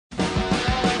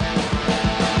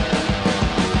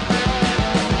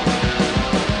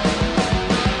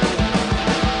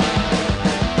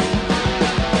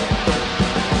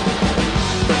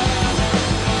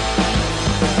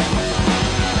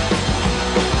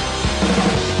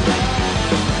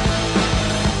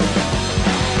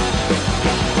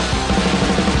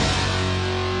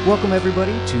Welcome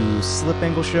everybody to Slip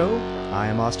Angle Show. I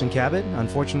am Austin Cabot.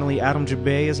 Unfortunately, Adam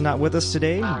Jabay is not with us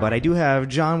today, but I do have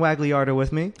John Wagliardo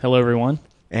with me. Hello, everyone.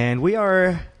 And we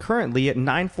are currently at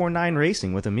 949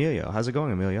 Racing with Emilio. How's it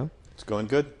going, Emilio? It's going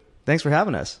good. Thanks for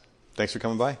having us. Thanks for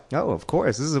coming by. Oh, of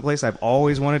course. This is a place I've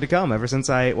always wanted to come ever since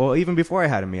even before I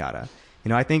had a Miata. You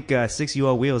know, I think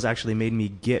 6UL Wheels actually made me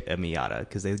get a Miata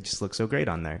because they just look so great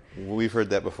on there. We've heard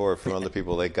that before from other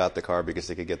people. They got the car because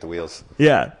they could get the wheels.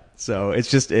 Yeah. So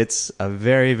it's a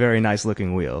very, very nice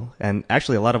looking wheel. And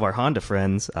actually a lot of our Honda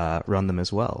friends run them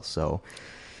as well. So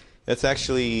that's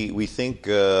actually, we think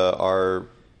our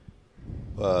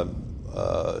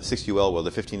 6UL wheel, the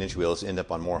 15-inch wheels, end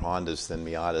up on more Hondas than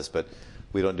Miatas, but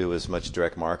we don't do as much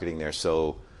direct marketing there.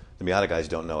 So the Miata guys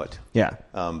don't know it. Yeah.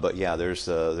 But yeah,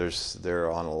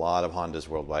 they're on a lot of Hondas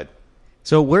worldwide.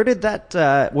 So where did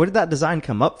that design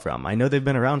come up from? I know they've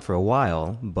been around for a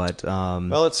while, but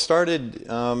well, it started.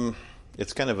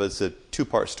 It's a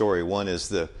two-part story. One is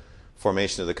the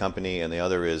formation of the company, and the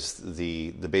other is the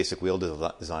basic wheel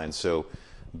design. So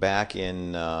back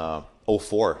in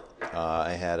 '04,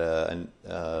 I had a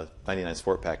 99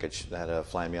 Sport package that had a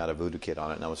Flying Miata Voodoo kit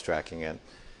on it, and I was tracking it.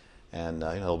 And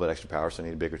a little bit extra power, so I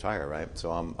need a bigger tire, right?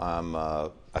 So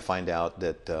I find out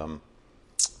that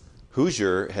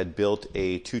Hoosier had built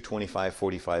a 225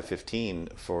 45 15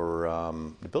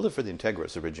 for they built it for the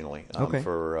Integras originally,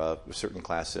 for a certain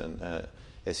class in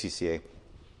SCCA,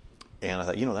 and I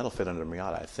thought, that'll fit under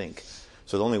Miata, I think.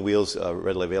 So the only wheels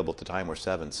readily available at the time were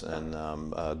 7s,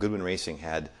 and Goodwin Racing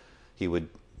he would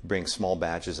bring small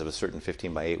batches of a certain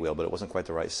 15x8 wheel, but it wasn't quite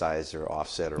the right size or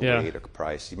offset or weight or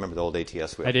price. You remember the old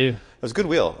ATS wheel? I do. It was a good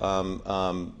wheel,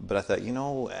 but I thought,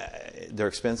 they're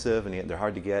expensive and they're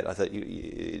hard to get. I thought,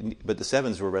 but the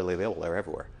 7s were readily available. They were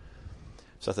everywhere.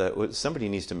 So I thought, somebody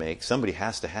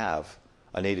has to have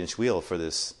an 8-inch wheel for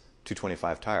this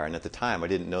 225 tire. And at the time, I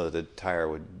didn't know that the tire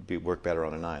would work better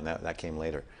on a 9. That came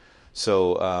later.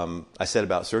 So I set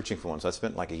about searching for one. So I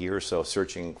spent like a year or so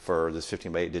searching for this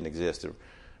 15x8. It didn't exist.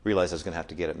 Realized I was going to have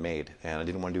to get it made, and I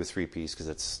didn't want to do a 3-piece because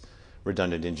it's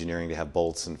redundant engineering to have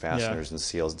bolts and fasteners and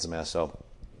seals. It's a mess. So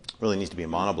it really needs to be a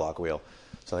monoblock wheel.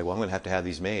 So I'm going to have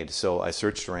these made. So I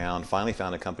searched around, finally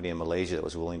found a company in Malaysia that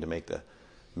was willing to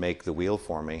make the wheel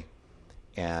for me,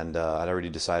 and I'd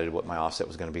already decided what my offset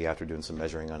was going to be after doing some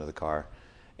measuring under the car,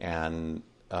 and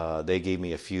they gave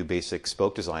me a few basic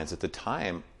spoke designs. At the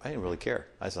time, I didn't really care.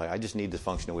 I was like, I just need the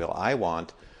functional wheel. I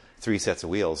want 3 sets of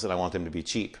wheels, and I want them to be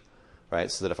cheap. Right,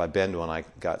 so that if I bend one, I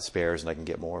got spares and I can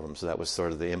get more of them. So that was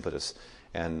sort of the impetus,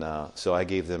 and so I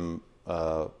gave them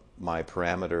my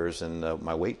parameters and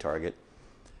my weight target,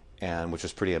 and which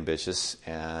was pretty ambitious.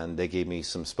 And they gave me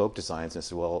some spoke designs, and I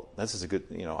said, "Well, this is a good."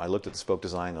 I looked at the spoke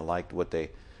design and liked what they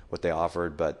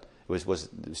offered, but it was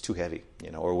too heavy,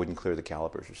 or wouldn't clear the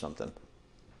calipers or something.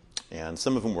 And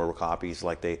some of them were copies,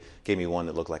 like they gave me one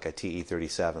that looked like a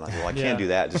TE37. I thought, well, I can't do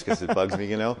that just because it bugs me,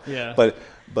 Yeah.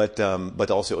 But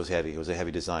also it was heavy. It was a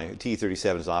heavy design.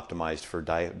 TE37 is optimized for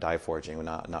die forging,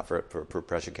 not for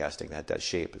pressure casting. That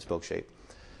shape, its spoke shape.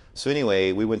 So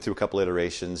anyway, we went through a couple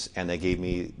iterations, and they gave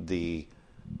me the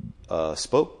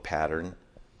spoke pattern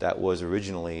that was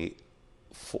originally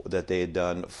that they had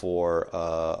done for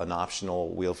an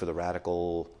optional wheel for the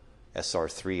Radical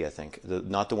SR3, I think.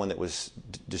 Not the one that was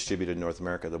distributed in North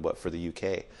America, but for the UK.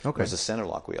 Okay. It was a center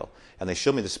lock wheel. And they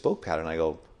showed me the spoke pattern. I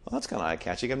go, well, that's kind of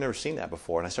eye-catching. I've never seen that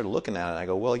before. And I started looking at it, and I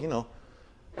go, well,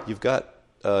 you've got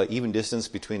even distance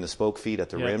between the spoke feet at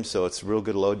the rim, so it's real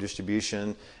good load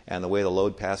distribution, and the way the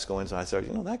load paths go in. So I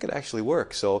started, that could actually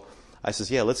work. So I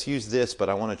says, yeah, let's use this, but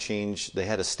I want to change. They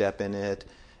had a step in it,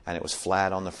 and it was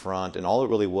flat on the front, and all it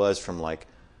really was from like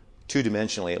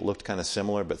 2-dimensionally, it looked kind of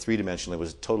similar, but 3-dimensionally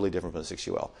was totally different from the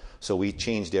 6UL. So we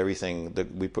changed everything.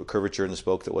 We put curvature in the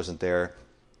spoke that wasn't there.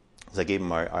 So I gave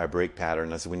them our brake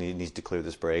pattern. I said, we need to clear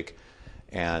this brake,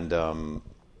 and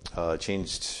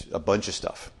changed a bunch of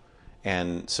stuff.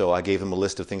 And so I gave them a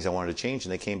list of things I wanted to change,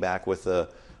 and they came back with a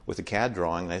CAD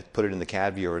drawing, and I put it in the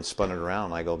CAD viewer and spun it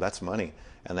around, and I go, that's money.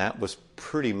 And that was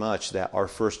pretty much that. Our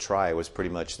first try was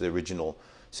pretty much the original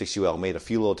 6UL. Made a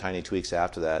few little tiny tweaks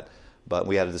after that. But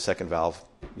we added the second valve,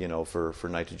 for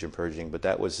nitrogen purging. But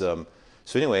that was so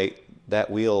anyway. That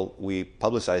wheel, we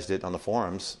publicized it on the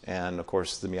forums, and of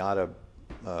course the Miata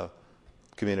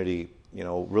community,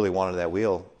 really wanted that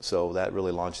wheel. So that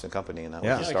really launched the company, and that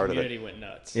was the start of it. The community went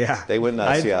nuts. Yeah, they went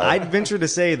nuts. I'd venture to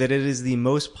say that it is the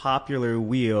most popular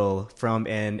wheel from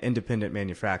an independent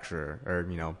manufacturer, or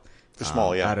for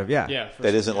small, that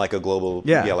isn't like a global,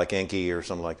 like Enki or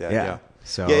something like that. Yeah.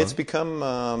 So it's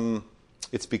become.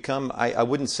 it's become, I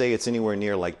wouldn't say it's anywhere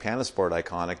near like Panasport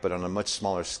iconic, but on a much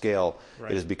smaller scale,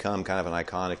 Right. it has become kind of an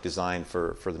iconic design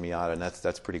for the Miata, and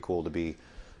that's pretty cool to be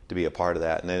a part of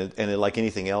that. And like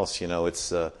anything else,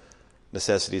 it's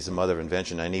necessity is the mother of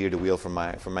invention. I needed a wheel for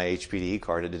my HPDE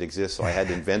car. It didn't exist, so I had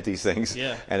to invent these things.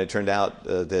 Yeah. And it turned out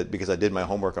that because I did my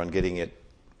homework on getting it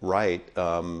right,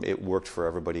 it worked for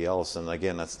everybody else. And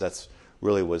again, that's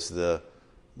really was the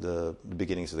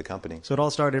beginnings of the company. So it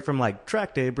all started from like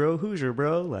track day, bro, Hoosier,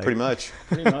 bro. Like, Pretty much.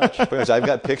 Pretty much. Pretty much. I've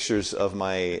got pictures of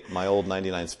my old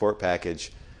 '99 Sport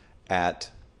package at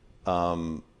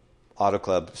Auto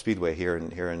Club Speedway here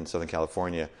in Southern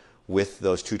California with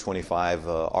those 225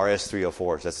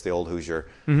 RS304s. That's the old Hoosier,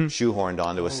 shoehorned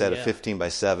onto a set of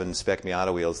 15x7 spec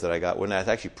Miata wheels that I got. Well, that's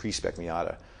actually pre-spec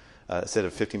Miata. A set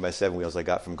of 15x7 wheels I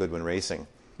got from Goodwin Racing.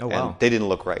 Oh, wow. And they didn't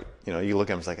look right. You look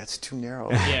at them, it's like, that's too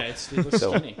narrow. Yeah, it looks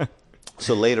skinny.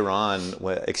 So later on,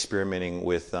 experimenting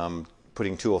with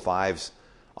putting 205s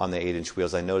on the 8-inch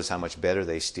wheels, I noticed how much better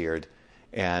they steered.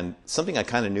 And something I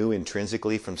kind of knew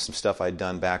intrinsically from some stuff I'd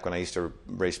done back when I used to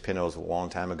race Pintos a long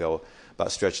time ago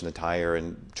about stretching the tire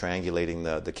and triangulating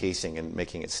the casing and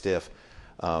making it stiff.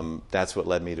 That's what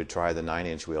led me to try the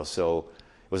 9-inch wheel. So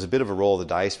it was a bit of a roll of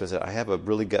the dice, but I have a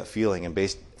really gut feeling, and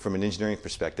based from an engineering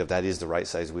perspective, that is the right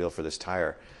size wheel for this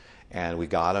tire. And we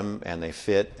got them, and they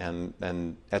fit.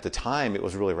 And at the time, it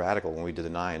was really radical when we did the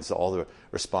 9s. So all the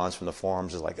response from the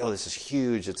forums is like, "Oh, this is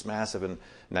huge! It's massive!" And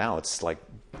now it's like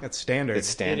It's standard. it's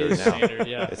standard It is now. standard,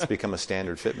 yeah. It's become a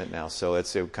standard fitment now. So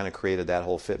it kind of created that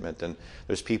whole fitment. And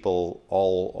there's people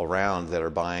all around that are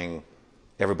buying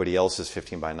everybody else's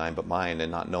 15x9 but mine,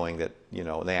 and not knowing that,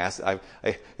 and they ask.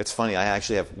 It's funny. I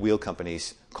actually have wheel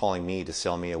companies calling me to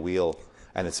sell me a wheel,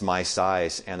 and it's my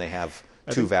size, and they have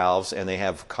 2 valves, and they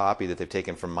have copy that they've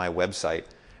taken from my website.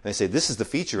 And they say, this is the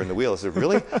feature in the wheel. I said,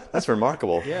 really? That's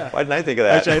remarkable. Yeah. Why didn't I think of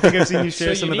that? Actually, I think I've seen you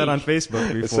share So some of that on unique. Facebook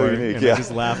before. It's so unique, and yeah. I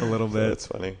just laugh a little bit. That's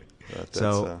funny.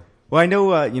 So, well, I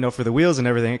know, for the wheels and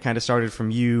everything, it kind of started from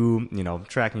you,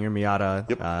 tracking your Miata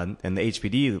Yep. and the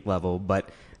HPD level. But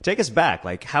take us back.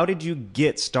 Like, how did you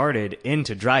get started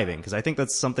into driving? Because I think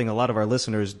that's something a lot of our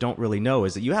listeners don't really know,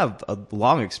 is that you have a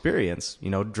long experience,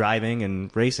 driving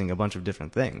and racing a bunch of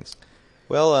different things.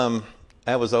 Well,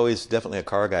 I was always definitely a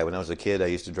car guy. When I was a kid, I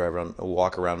used to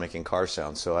walk around making car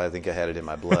sounds, so I think I had it in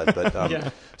my blood. But Yeah.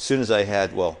 as soon as I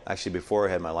had, actually before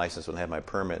I had my license, when I had my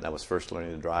permit and I was first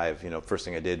learning to drive, first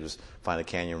thing I did was find a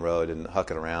canyon road and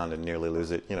huck it around and nearly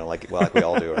lose it, like we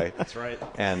all do, right? That's right.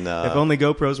 And If only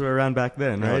GoPros were around back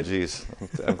then, oh, right? geez.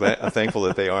 I'm thankful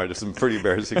that they are. There's some pretty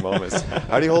embarrassing moments.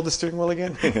 How do you hold the steering wheel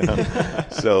again?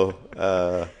 So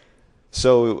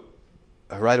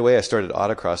right away I started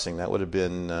autocrossing. That would have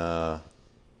been,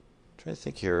 trying to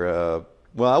think here.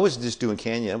 I was just doing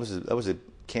canyon. I was a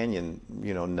canyon,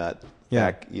 nut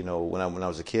back, when I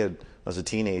was a kid. I was a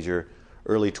teenager,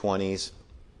 early 20s.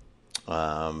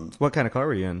 What kind of car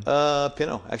were you in?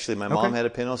 Pinto. Actually, my mom Okay. had a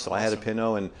Pinto, so I had a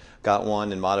Pinto and got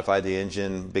one and modified the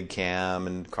engine, big cam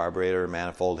and carburetor,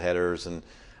 manifold headers, and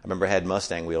I remember I had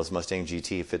Mustang wheels, Mustang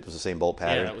GT. Fit was the same bolt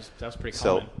pattern. Yeah, that was pretty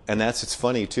So, common. and it's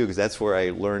funny too, because that's where I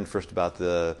learned first about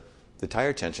the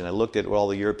tire tension. I looked at what all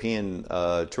the European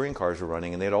touring cars were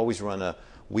running, and they'd always run a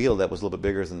wheel that was a little bit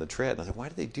bigger than the tread. And I said, why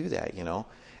did they do that?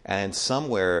 And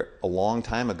somewhere a long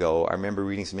time ago, I remember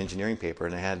reading some engineering paper,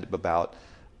 and it had about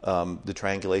the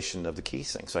triangulation of the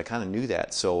casing. So I kind of knew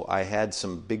that. So I had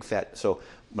some big fat. So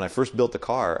when I first built the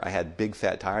car, I had big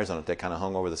fat tires on it that kind of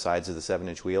hung over the sides of the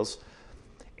 7-inch wheels.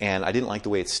 And I didn't like the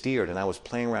way it steered, and I was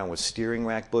playing around with steering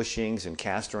rack bushings and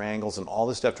caster angles and all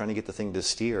this stuff trying to get the thing to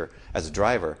steer as a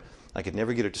driver. I could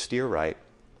never get it to steer right.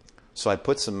 So I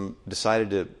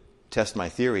decided to test my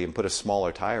theory and put a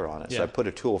smaller tire on it. So Yeah. I put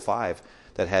a 205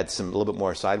 that had a little bit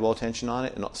more sidewall tension on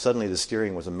it, and suddenly the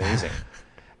steering was amazing.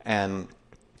 and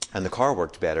the car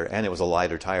worked better, and it was a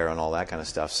lighter tire and all that kind of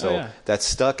stuff. So that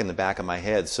stuck in the back of my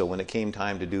head. So when it came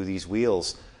time to do these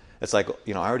wheels, it's like,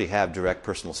 I already have direct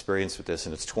personal experience with this,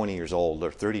 and it's 20 years old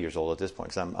or 30 years old at this point,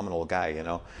 because I'm an old guy,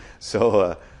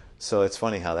 So it's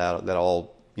funny how that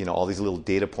all, all these little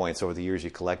data points over the years, you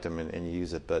collect them and you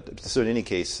use it. But so in any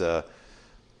case,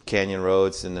 canyon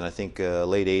roads, and then I think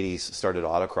late 80s started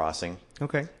autocrossing.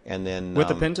 Okay. And then With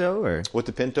the Pinto, or? with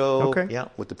the Pinto, Okay. yeah,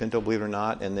 with the Pinto, believe it or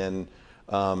not. And then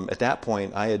at that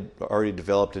point, I had already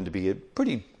developed into be a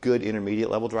pretty good intermediate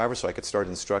level driver, so I could start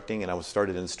instructing, and I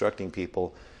started instructing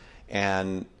people.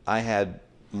 And I had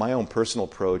my own personal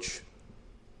approach.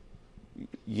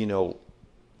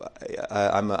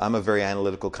 I'm a very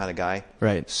analytical kind of guy.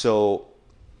 Right. So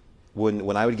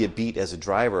when I would get beat as a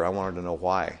driver, I wanted to know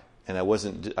why.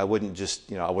 And I wouldn't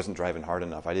just, I wasn't driving hard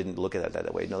enough. I didn't look at it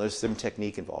that way. No, there's some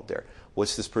technique involved there.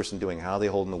 What's this person doing? How are they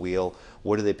holding the wheel?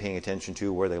 What are they paying attention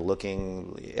to? Where are they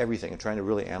looking? Everything, and trying to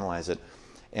really analyze it.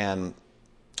 And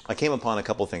I came upon a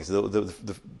couple of things.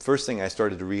 The first thing I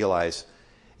started to realize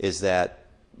is that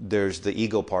there's the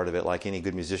ego part of it. Like any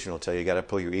good musician will tell you got to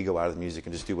pull your ego out of the music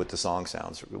and just do what the song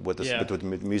sounds, what the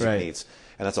music needs.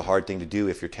 And that's a hard thing to do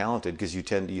if you're talented, because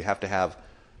you have to have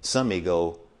some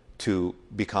ego to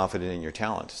be confident in your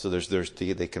talent. So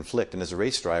they conflict. And as a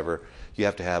race driver, you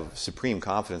have to have supreme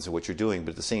confidence in what you're doing,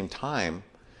 but at the same time,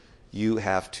 you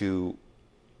have to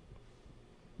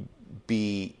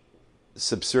be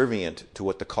subservient to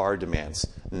what the car demands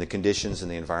and the conditions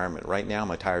and the environment. Right now,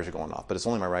 my tires are going off, but it's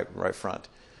only my right front.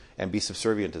 And be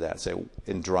subservient to that,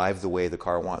 and drive the way the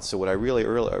car wants. So what I really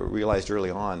realized early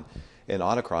on in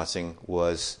autocrossing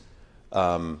was,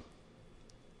 and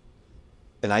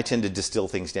I tend to distill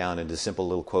things down into simple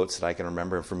little quotes that I can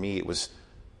remember. And for me, it was,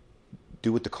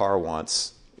 do what the car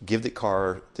wants. Give the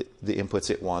car the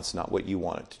inputs it wants, not what you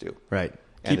want it to do. Right.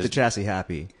 Keep the chassis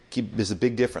happy. There's a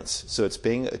big difference. So it's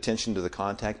paying attention to the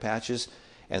contact patches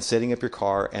and setting up your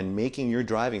car and making your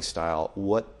driving style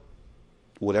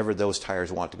whatever those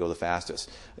tires want to go the fastest.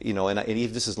 And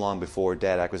even this is long before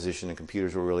data acquisition and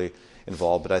computers were really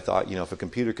involved. But I thought, if a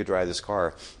computer could drive this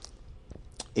car,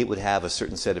 it would have a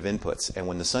certain set of inputs. And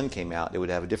when the sun came out, it would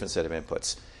have a different set of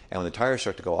inputs. And when the tires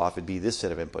start to go off, it'd be this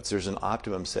set of inputs. There's an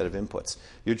optimum set of inputs.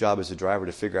 Your job as a driver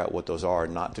to figure out what those are,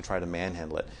 not to try to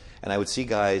manhandle it. And I would see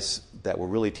guys that were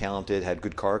really talented, had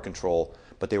good car control,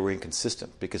 but they were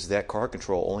inconsistent, because that car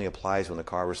control only applies when the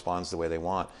car responds the way they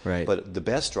want. Right. But the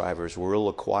best drivers were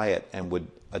real quiet and would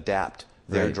adapt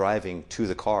their driving to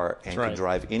the car and could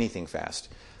drive anything fast.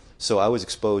 So I was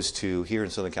exposed to, here in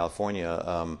Southern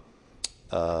California,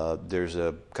 there's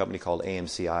a company called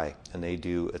AMCI, and they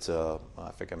do, I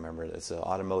think I remember it, it's an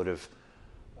automotive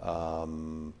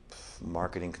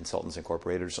marketing consultants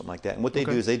incorporated or something like that. And what they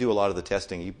do is they do a lot of the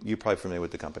testing. You're probably familiar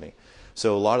with the company.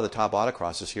 So a lot of the top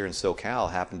autocrossers here in SoCal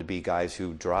happen to be guys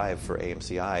who drive for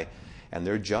AMCI, and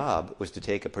their job was to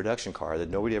take a production car that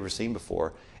nobody ever seen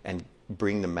before and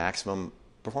bring the maximum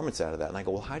performance out of that. And I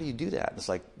go, well, how do you do that? And it's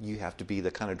like, you have to be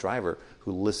the kind of driver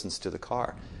who listens to the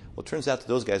car. Well, it turns out that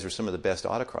those guys are some of the best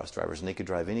autocross drivers, and they could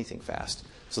drive anything fast.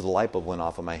 So the light bulb went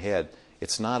off in my head.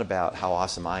 It's not about how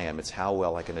awesome I am, it's how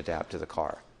well I can adapt to the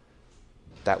car.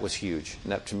 That was huge.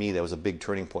 And that, to me, that was a big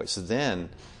turning point. So then,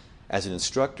 as an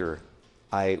instructor,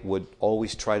 I would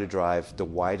always try to drive the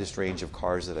widest range of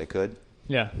cars that I could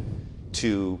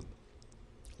to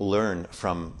learn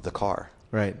from the car.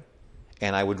 Right.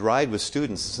 And I would ride with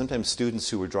students. Sometimes students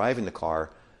who were driving the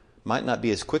car might not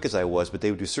be as quick as I was, but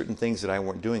they would do certain things that I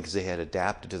weren't doing because they had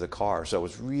adapted to the car. So I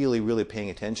was really, really paying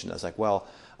attention. I was like, well,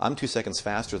 I'm 2 seconds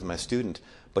faster than my student,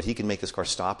 but he can make this car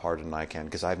stop harder than I can,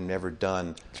 because I've never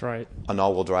done an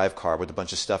all-wheel drive car with a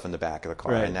bunch of stuff in the back of the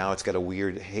car. And now it's got a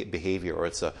weird behavior, or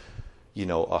it's a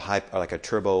high, like a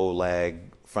turbo lag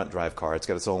front drive car. It's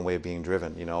got its own way of being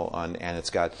driven, and it's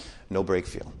got no brake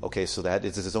feel. Okay, so that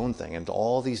is its own thing. And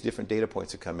all these different data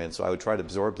points would come in, so I would try to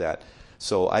absorb that.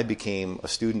 So I became a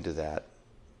student of that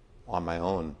on my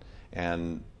own,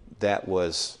 and that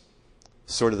was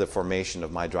sort of the formation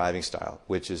of my driving style,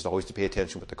 which is always to pay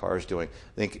attention to what the car is doing.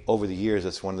 I think over the years,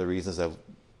 that's one of the reasons I've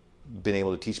been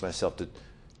able to teach myself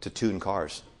to tune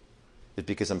cars. It's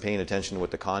because I'm paying attention to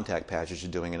what the contact patches are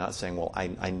doing, and not saying, well,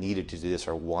 I needed to do this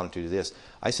or wanted to do this.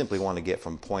 I simply want to get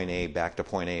from point A back to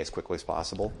point A as quickly as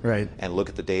possible, and look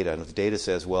at the data. And if the data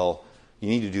says, well, you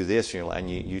need to do this,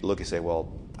 and you look and say,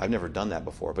 well, I've never done that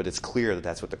before, but it's clear that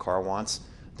that's what the car wants,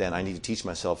 then I need to teach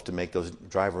myself to make those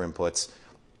driver inputs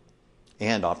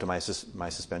and optimize my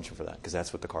suspension for that, because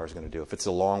that's what the car is going to do. If it's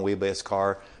a long wheelbase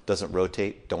car, doesn't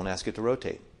rotate, don't ask it to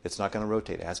rotate. It's not going to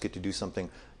rotate. Ask it to do something,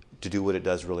 to do what it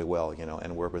does really well,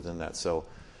 and work within that. So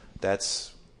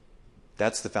that's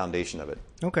the foundation of it.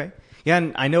 Okay. Yeah,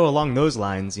 and I know along those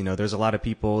lines, there's a lot of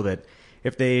people that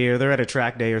if they're at a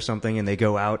track day or something and they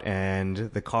go out and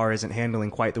the car isn't handling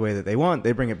quite the way that they want,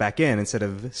 they bring it back in instead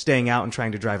of staying out and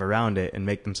trying to drive around it and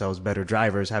make themselves better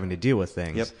drivers having to deal with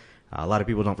things. Yep. A lot of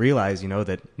people don't realize,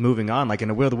 that moving on, like in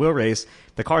a wheel-to-wheel race,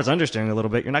 the car's understeering a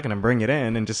little bit. You're not going to bring it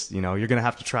in, and just you're going to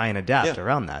have to try and adapt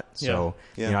around that. So,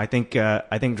 I think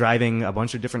driving a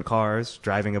bunch of different cars,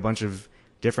 driving a bunch of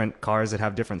different cars that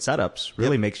have different setups,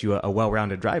 really makes you a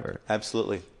well-rounded driver.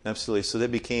 Absolutely, absolutely. So that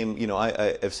became,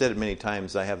 I've said it many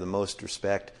times. I have the most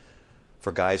respect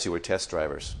for guys who are test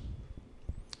drivers,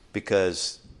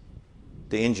 because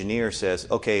the engineer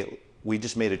says, okay, we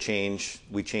just made a change.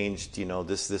 We changed,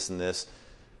 this, and this.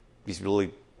 He's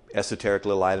really esoteric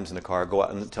little items in the car. Go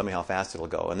out and tell me how fast it'll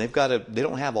go. And they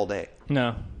don't have all day.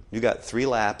 No. You got 3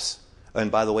 laps. And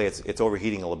by the way, it's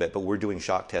overheating a little bit, but we're doing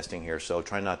shock testing here, so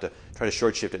try to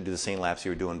short shift it and do the same laps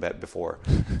you were doing before.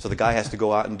 So the guy has to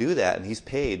go out and do that, and he's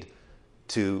paid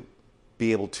to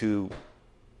be able to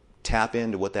tap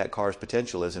into what that car's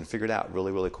potential is and figure it out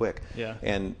really, really quick. Yeah.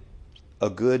 And a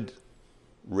good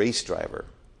race driver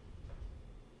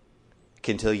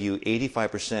can tell you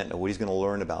 85% of what he's going to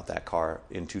learn about that car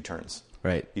in 2 turns.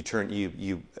 Right.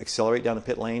 You accelerate down the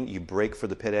pit lane, you brake for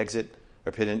the pit exit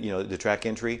or the track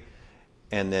entry,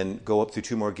 and then go up through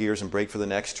 2 more gears and brake for the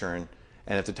next turn.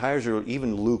 And if the tires are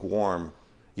even lukewarm,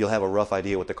 you'll have a rough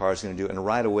idea what the car is going to do. And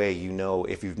right away,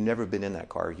 if you've never been in that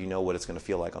car, you know what it's going to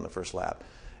feel like on the first lap.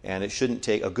 And it shouldn't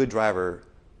take, a good driver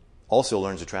also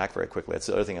learns the track very quickly. That's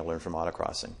the other thing I learned from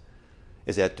autocrossing,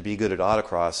 is that to be good at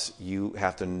autocross, you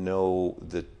have to know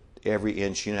every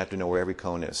inch, you have to know where every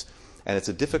cone is. And it's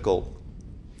a difficult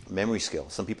memory skill.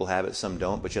 Some people have it, some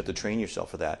don't, but you have to train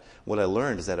yourself for that. What I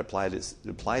learned is that it applied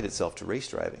itself to race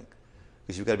driving,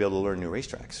 because you've got to be able to learn new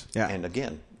racetracks. Yeah. And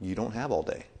again, you don't have all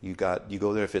day. You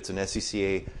go there if it's an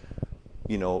SCCA,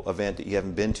 event that you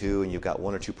haven't been to, and you've got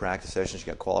 1 or 2 practice sessions, you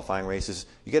got qualifying races.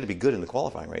 You got to be good in the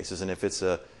qualifying races. And if it's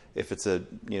a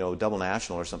double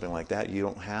national or something like that, you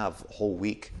don't have a whole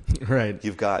week. Right.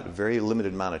 You've got very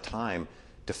limited amount of time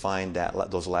to find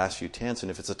those last few tenths.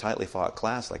 And if it's a tightly fought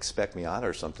class like Spec Miata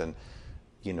or something,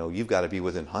 you've got to be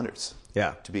within hundreds.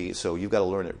 Yeah. So you've got to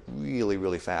learn it really,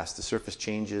 really fast. The surface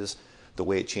changes, the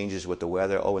way it changes with the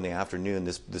weather. Oh, in the afternoon,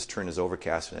 this turn is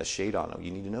overcast and has shade on it. You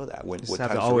need to know that. Just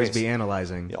have to always be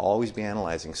analyzing. You always be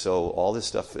analyzing. So all this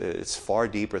stuff, it's far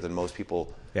deeper than most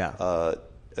people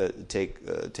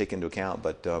take into account.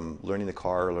 But learning the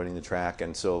car, learning the track,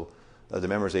 and so the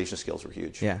memorization skills were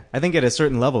huge. Yeah, I think at a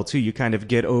certain level too, you kind of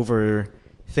get over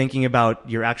thinking about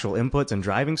your actual inputs and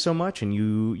driving so much, and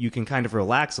you can kind of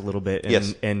relax a little bit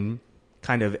and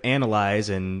kind of analyze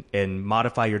and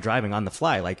modify your driving on the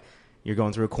fly. Like you're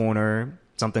going through a corner,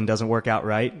 something doesn't work out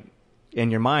right. In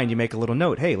your mind, you make a little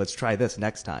note, hey, let's try this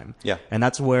next time. Yeah. And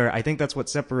that's where I think that's what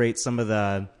separates some of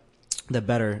the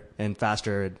better and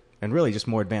faster and really just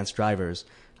more advanced drivers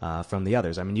from the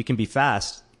others. I mean, you can be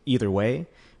fast either way,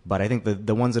 but I think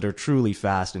the ones that are truly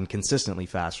fast and consistently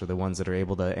fast are the ones that are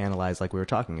able to analyze, like we were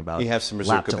talking about. You have some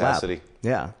reserve capacity. Lap.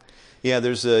 Yeah. Yeah,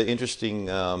 there's an interesting.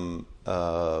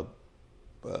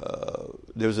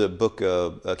 There's a book.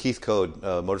 Keith Code,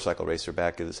 motorcycle racer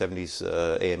back in the '70s,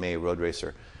 AMA road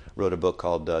racer, wrote a book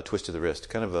called "Twist of the Wrist."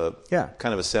 Kind of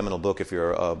a seminal book if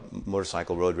you're a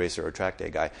motorcycle road racer or track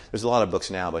day guy. There's a lot of books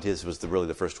now, but his was really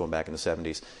the first one back in the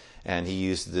 '70s, and he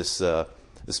used this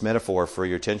metaphor for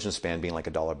your attention span being like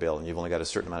a dollar bill, and you've only got a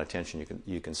certain amount of attention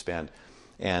you can spend.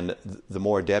 And the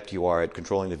more adept you are at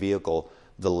controlling the vehicle,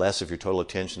 the less of your total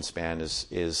attention span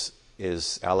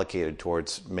is allocated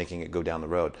towards making it go down the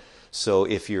road. So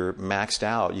if you're maxed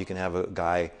out, you can have a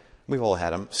guy, we've all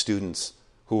had them, students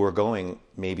who are going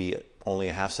maybe only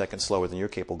a half second slower than you're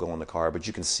capable going in the car, but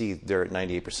you can see they're at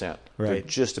 98%. Right. They're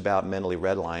just about mentally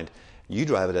redlined. You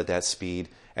drive it at that speed,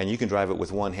 and you can drive it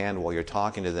with one hand while you're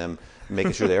talking to them,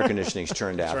 making sure the air conditioning's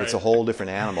turned off. Right. It's a whole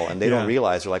different animal, and they don't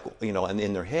realize. They're like, and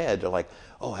in their head, they're like,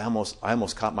 oh, I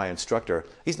almost caught my instructor.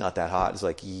 He's not that hot. It's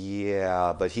like,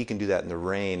 yeah, but he can do that in the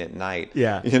rain at night.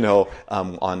 Yeah.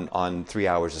 On 3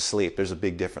 hours of sleep. There's a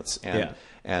big difference.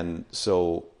 And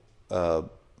so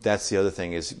that's the other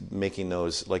thing, is making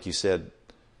those, like you said,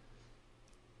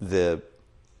 being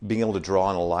able to draw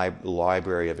on a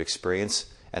library of experience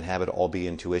and have it all be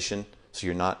intuition. So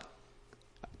you're not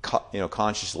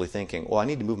consciously thinking, well, I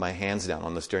need to move my hands down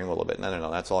on the steering wheel a bit.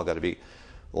 No, that's all got to be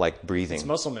like breathing. It's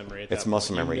muscle memory. It's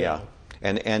muscle memory, yeah.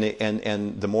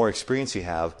 And the more experience you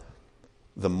have,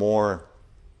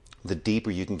 the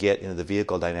deeper you can get into the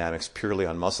vehicle dynamics purely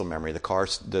on muscle memory.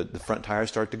 The front tires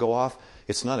start to go off.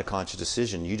 It's not a conscious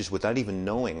decision. You just, without even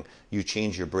knowing, you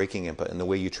change your braking input and the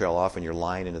way you trail off and your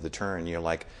line into the turn. You're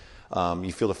like,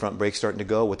 you feel the front brake starting to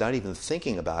go without even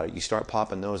thinking about it. You start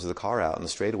popping those of the car out in the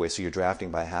straightaway, so you're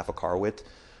drafting by half a car width,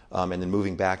 and then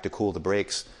moving back to cool the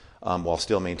brakes while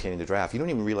still maintaining the draft. You don't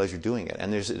even realize you're doing it.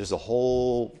 And there's a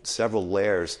whole several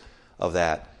layers of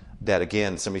that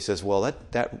again, somebody says, well,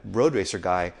 that road racer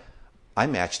guy, I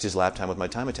matched his lap time with my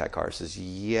time attack car. Says,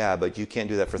 yeah, but you can't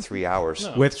do that for 3 hours.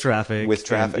 No. With traffic.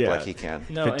 Like he can.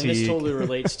 No, Fatigue. And this totally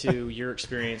relates to your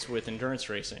experience with endurance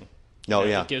racing. No,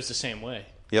 yeah. It goes the same way.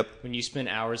 Yep. When you spend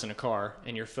hours in a car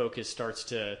and your focus starts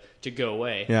to go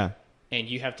away, and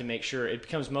you have to make sure it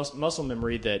becomes muscle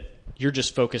memory that you're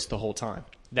just focused the whole time.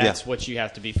 That's what you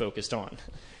have to be focused on.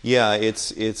 Yeah,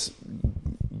 it's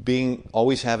being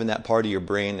always having that part of your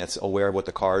brain that's aware of what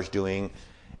the car is doing,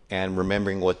 and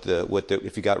remembering what the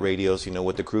if you got radios, you know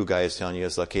what the crew guy is telling you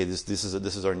is like, okay, this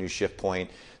is our new shift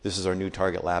point, this is our new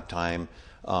target lap time.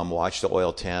 Watch the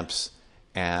oil temps,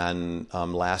 and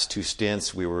last 2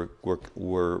 stints we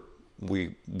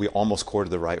almost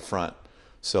quartered the right front.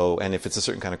 So, and if it's a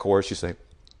certain kind of course, you say,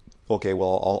 okay,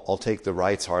 well I'll take the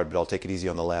rights hard, but I'll take it easy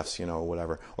on the lefts, you know, or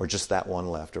whatever, or just that one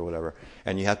left or whatever.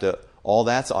 And you have to. All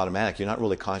that's automatic. You're not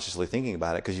really consciously thinking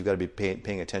about it because you've got to be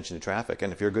paying attention to traffic.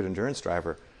 And if you're a good endurance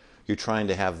driver, you're trying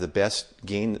to have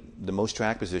gain the most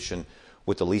track position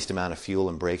with the least amount of fuel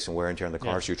and brakes and wear and tear on the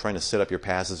car. Yeah. So you're trying to set up your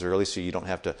passes early so you don't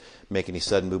have to make any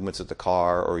sudden movements at the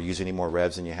car or use any more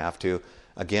revs than you have to.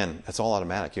 Again, that's all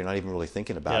automatic. You're not even really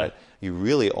thinking about it. You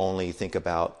really only think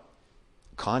about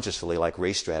consciously, like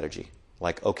race strategy.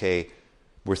 Like, okay,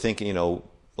 we're thinking, you know,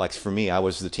 like for me, I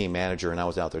was the team manager and I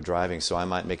was out there driving, so I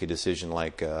might make a decision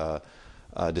like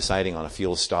deciding on a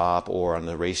fuel stop or on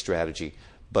the race strategy.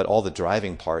 But all the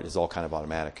driving part is all kind of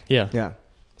automatic. Yeah.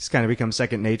 It's kind of become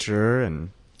second nature,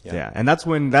 and and that's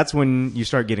when you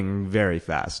start getting very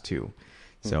fast too.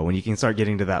 So when you can start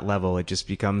getting to that level, it just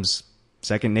becomes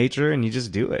second nature, and you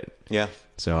just do it. Yeah.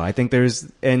 So I think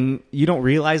and you don't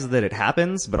realize that it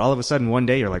happens, but all of a sudden one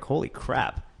day you're like, holy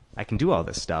crap, I can do all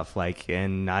this stuff. Like,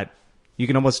 and you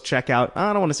can almost check out.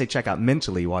 I don't want to say check out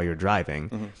mentally while you're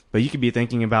driving, but you could be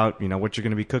thinking about, you know, what you're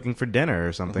going to be cooking for dinner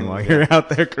or something while you're out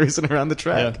there cruising around the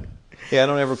track. Yeah, I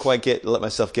don't ever quite let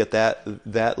myself get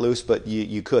that loose, but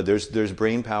you could. There's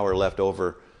brain power left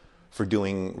over for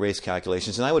doing race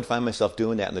calculations, and I would find myself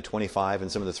doing that in the 25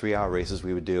 and some of the 3-hour races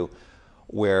we would do,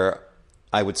 where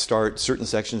I would start certain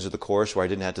sections of the course where I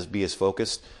didn't have to be as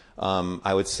focused.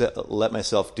 I would let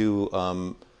myself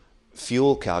do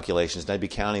fuel calculations, and I'd be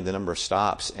counting the number of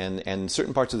stops, and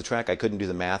certain parts of the track I couldn't do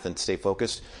the math and stay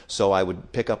focused, so I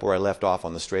would pick up where I left off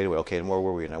on the straightaway. Okay, and where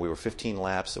were we now? We were 15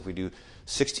 laps. If we do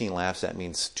 16 laps, that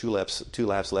means two laps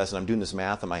less, and I'm doing this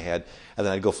math in my head, and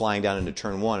then I'd go flying down into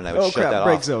turn 1, and I would shut that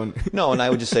break off. Zone. No, and I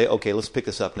would just say, okay, let's pick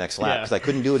this up next lap, because I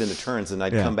couldn't do it in the turns, and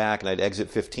I'd come back and I'd exit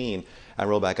 15 and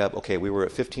roll back up. Okay, we were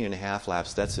at 15 and a half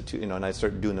laps. That's and I'd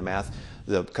start doing the math,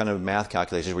 the kind of math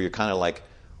calculations where you're kind of like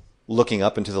looking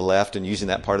up and to the left and using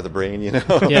that part of the brain, you know,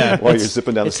 while you're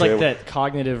zipping down the straightaway. It's like that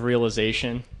cognitive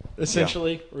realization,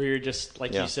 essentially, where you're just,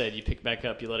 like you said, you pick back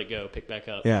up, you let it go, pick back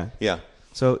up. Yeah.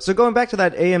 So going back to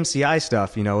that AMCI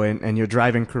stuff, you know, and your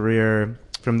driving career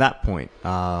from that point,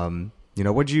 you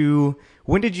know,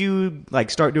 when did you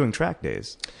like start doing track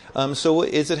days? So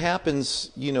as it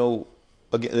happens, you know,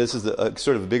 again, this is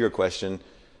sort of a bigger question.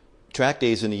 Track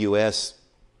days in the U.S.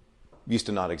 used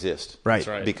to not exist, right? That's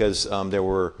right. Because there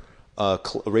were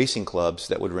racing clubs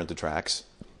that would rent the tracks,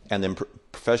 and then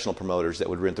professional promoters that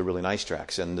would rent the really nice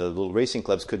tracks, and the little racing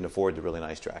clubs couldn't afford the really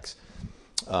nice tracks.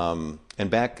 And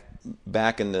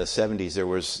back in the 70s, there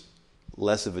was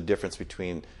less of a difference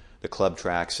between the club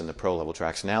tracks and the pro level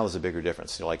tracks. Now there's a bigger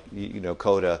difference. You know, like you know,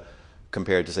 Coda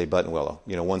compared to say Buttonwillow.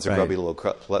 You know, one's a grubby little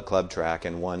club track,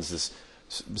 and one's this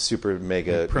super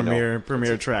mega premier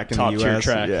track in the U.S. Top tier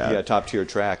track. Yeah, top tier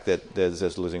track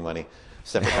that's losing money.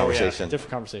 Separate conversation.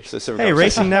 Different conversation. Hey,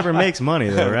 racing never makes money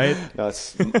though, right? No,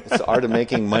 it's the art of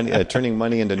making money, turning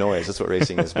money into noise. That's what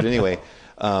racing is. But anyway,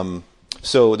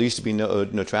 so there used to be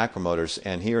no track promoters,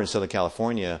 and here in Southern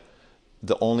California,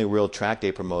 the only real track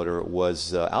day promoter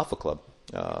was Alpha Club,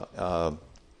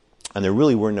 and there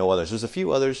really were no others. There's a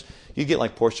few others. You get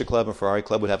like Porsche Club and Ferrari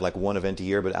Club would have like one event a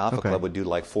year, but Alpha Club would do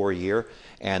like 4 a year,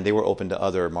 and they were open to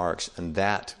other marks, and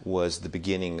that was the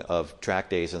beginning of track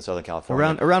days in Southern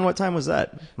California. Around what time was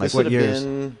that? Like what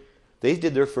years? They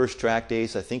did their first track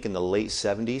days, I think, in the late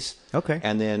 70s. Okay.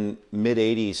 And then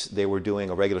mid-80s, they were doing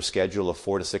a regular schedule of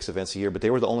 4 to 6 events a year, but they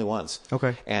were the only ones.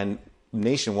 Okay. And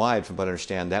nationwide, from what I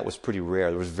understand, that was pretty rare.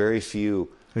 There was very few.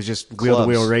 It was just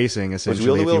wheel-to-wheel racing, essentially. It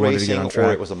was wheel-to-wheel racing,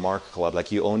 or it was a mark club.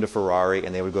 Like you owned a Ferrari,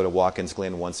 and they would go to Watkins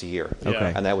Glen once a year.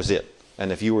 Okay. And that was it.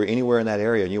 And if you were anywhere in that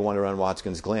area and you wanted to run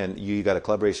Watkins Glen, you got a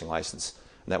club racing license.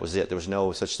 And that was it. There was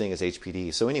no such thing as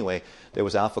HPD. So anyway, there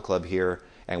was Alpha Club here,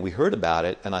 and we heard about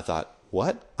it, and I thought,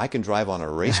 what? I can drive on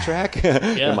a racetrack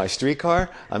in my street car?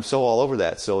 I'm so all over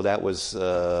that. So that was,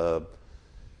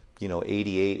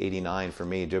 88, 89 for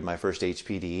me. Did my first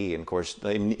HPDE, and of course,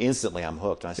 instantly I'm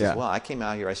hooked. And I said, well, I came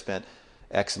out here, I spent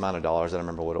X amount of dollars. I don't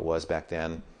remember what it was back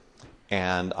then.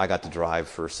 And I got to drive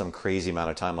for some crazy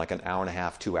amount of time, like an hour and a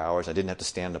half, 2 hours. I didn't have to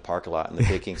stand in the parking lot in the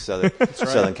baking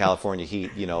Southern California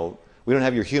heat. You know, we don't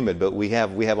have your humid, but we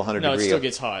have 100 degrees. No, it still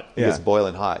gets hot. It gets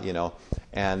boiling hot, you know.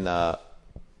 And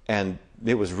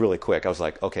it was really quick. I was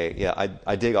like, okay,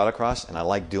 I dig autocross and I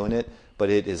like doing it, but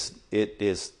it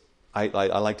is. I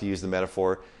like to use the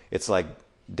metaphor. It's like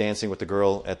dancing with the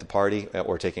girl at the party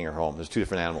or taking her home. There's two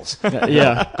different animals.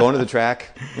 Yeah. Going to the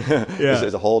track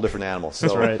is a whole different animal. So,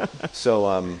 that's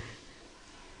right.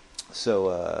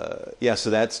 So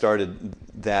that started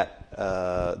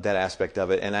that aspect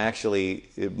of it. And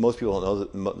most people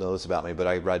don't know this about me, but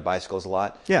I ride bicycles a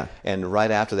lot. Yeah. And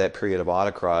right after that period of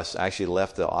autocross, I actually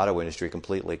left the auto industry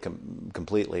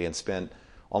completely and spent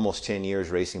almost 10 years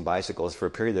racing bicycles for a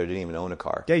period that I didn't even own a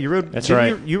car. Yeah, you rode. That's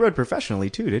right. You rode professionally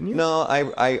too, didn't you? No,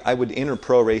 I would enter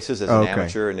pro races as an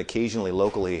amateur, and occasionally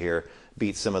locally here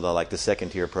beat some of the second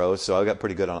tier pros. So I got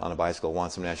pretty good on a bicycle, won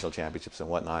some national championships and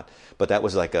whatnot. But that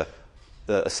was like a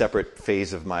separate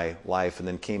phase of my life, and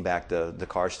then came back to the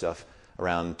car stuff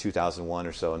around 2001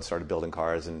 or so, and started building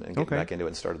cars and getting back into it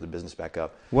and started the business back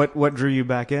up. What drew you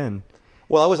back in?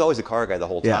 Well, I was always a car guy the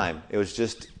whole time. It was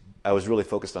just I was really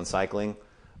focused on cycling.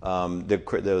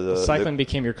 Cycling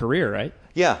became your career, right?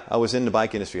 Yeah, I was in the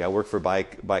bike industry. I worked for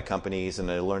bike companies, and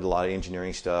I learned a lot of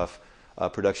engineering stuff,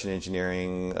 production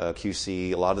engineering,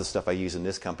 QC. A lot of the stuff I use in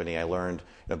this company, I learned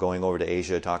going over to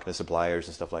Asia, talking to suppliers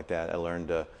and stuff like that. I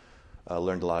learned a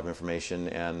lot of information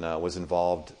and was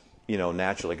involved,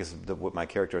 naturally, because what my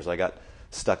character is, I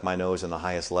stuck my nose in the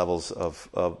highest levels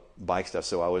of bike stuff.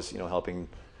 So I was, helping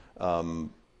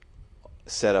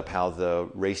set up how the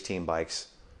race team bikes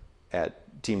at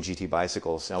Team GT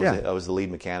Bicycles. I was the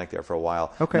lead mechanic there for a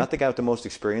while. Okay. Not the guy with the most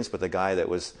experience, but the guy that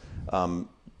was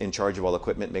in charge of all the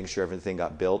equipment, making sure everything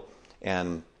got built.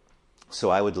 And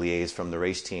so I would liaise from the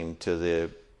race team to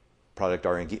the product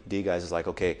R&D guys. Is like,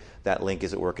 okay, that link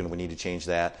isn't working. We need to change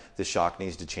that. This shock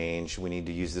needs to change. We need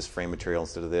to use this frame material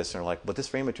instead of this. And they're like, but this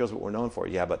frame material is what we're known for.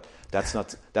 Yeah, but that's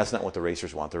not what the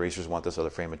racers want. The racers want this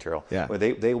other frame material. Yeah. Well,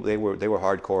 they were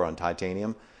hardcore on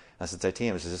titanium. I said,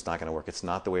 titanium is just not going to work. It's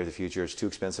not the way of the future. It's too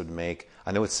expensive to make.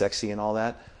 I know it's sexy and all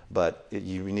that, but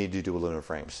you need to do aluminum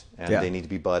frames. And they need to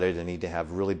be butted. They need to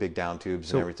have really big down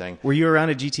tubes and everything. Were you around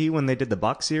at GT when they did the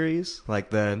box series? Like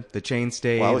the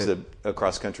chainstay? Well, I was a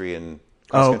cross-country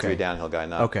downhill guy.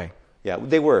 Okay. Yeah,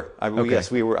 they were. Yes,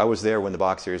 we were. I was there when the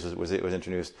box series was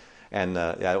introduced. And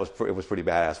it was pretty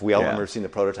badass. We all remember seeing the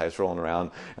prototypes rolling around,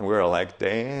 and we were like,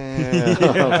 damn.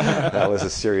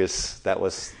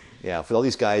 Yeah, for all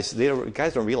these guys,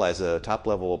 guys don't realize a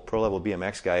top-level, pro-level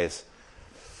BMX guy is,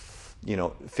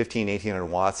 1,800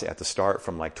 watts at the start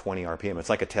from like 20 RPM. It's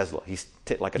like a Tesla. He's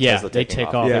like a Tesla taking off. They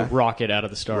take off. They rocket out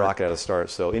of the start.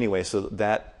 So anyway,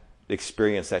 that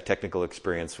experience, that technical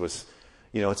experience was,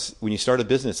 it's when you start a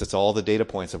business, it's all the data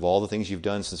points of all the things you've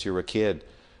done since you were a kid,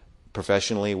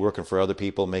 professionally, working for other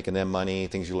people, making them money,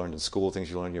 things you learned in school, things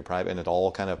you learned in your private, and it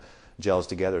all kind of gels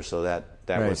together. So that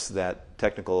was that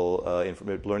technical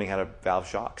learning how to valve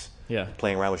shocks,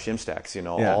 playing around with shim stacks,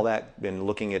 all that, and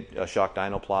looking at shock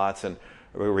dyno plots and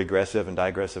regressive and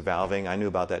digressive valving. I knew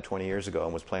about that 20 years ago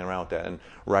and was playing around with that and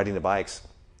riding the bikes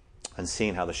and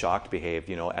seeing how the shock behaved,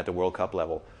 at the World Cup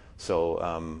level. So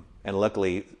and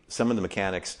luckily some of the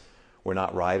mechanics were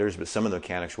not riders, but some of the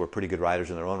mechanics were pretty good riders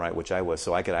in their own right, which I was.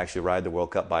 So I could actually ride the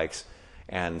World Cup bikes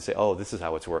and say, "Oh, this is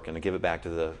how it's working," and give it back to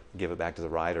the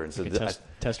rider. And so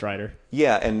test rider.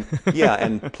 Yeah, and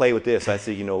play with this. I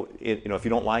say, if you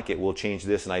don't like it, we'll change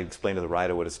this, and I explain to the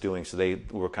rider what it's doing. So they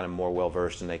were kind of more well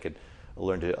versed, and they could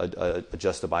learn to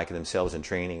adjust the bike themselves in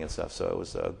training and stuff. So it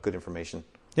was good information.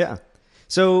 Yeah.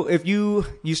 So if you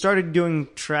started doing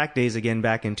track days again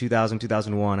back in 2000,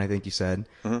 2001, I think you said.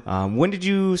 Mm-hmm. When did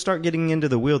you start getting into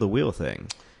the wheel-to-wheel thing?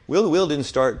 Wheel-to-wheel didn't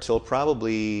start till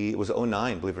probably, it was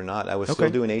 2009, believe it or not. I was still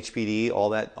doing HPD,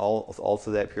 all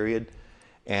through that period.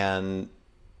 And,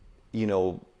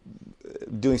 doing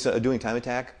time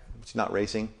attack, which is not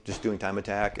racing, just doing time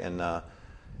attack. And I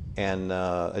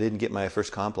didn't get my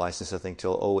first comp license, I think,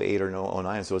 till 2008 or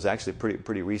 2009. So it was actually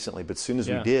pretty recently. But as soon as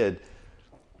we did,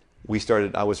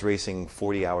 I was racing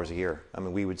 40 hours a year. I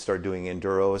mean, we would start doing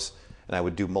enduros, and I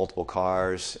would do multiple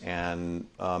cars and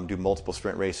do multiple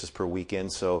sprint races per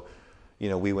weekend. So,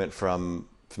 we went from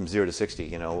 0 to 60.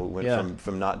 We went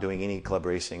from not doing any club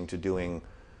racing to doing.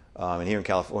 And here in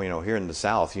California, here in the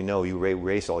South, you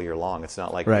race all year long. It's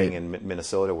not like being in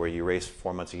Minnesota where you race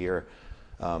 4 months a year.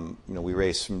 We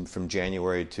race from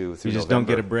January through You just November. don't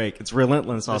get a break. It's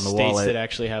relentless on the wallet. States that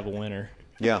actually have a winter.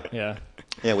 Yeah. Yeah.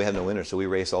 Yeah, we had no winter, so we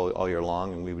raced all year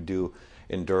long, and we would do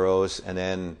enduros, and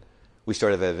then we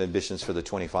started to have ambitions for the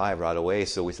 25 right away.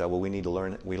 So we thought, well, we need to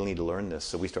learn this.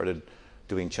 So we started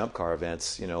doing chump car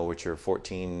events, which are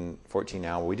 14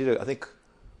 hour. I think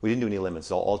we didn't do any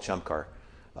limits, all chump car,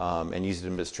 and used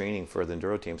them as training for the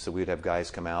enduro team. So we'd have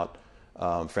guys come out,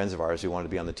 friends of ours who wanted to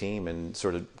be on the team, and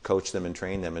sort of coach them and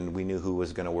train them, and we knew who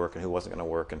was going to work and who wasn't going to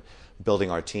work, and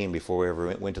building our team before we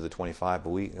ever went to the 25. But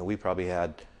we probably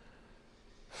had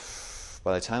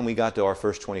by the time we got to our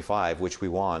first 25, which we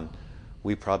won,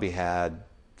 we probably had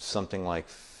something like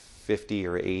 50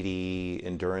 or 80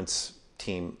 endurance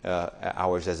team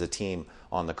hours as a team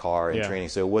on the car and training.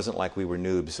 So it wasn't like we were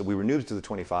noobs. So we were noobs to the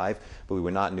 25, but we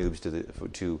were not noobs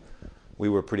to we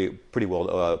were pretty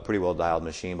well dialed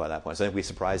machine by that point. So I think we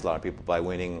surprised a lot of people by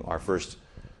winning our first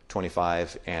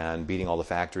 25 and beating all the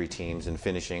factory teams and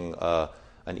finishing an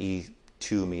E2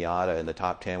 Miata in the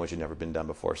top 10, which had never been done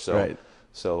before. So. Right.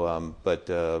 So, but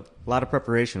a lot of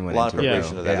preparation went into it. A lot of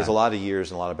preparation to that. Yeah. There's a lot of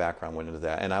years and a lot of background went into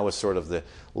that. And I was sort of the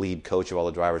lead coach of all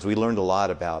the drivers. We learned a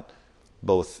lot about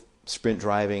both sprint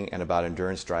driving and about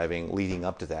endurance driving leading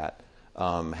up to that.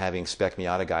 Having spec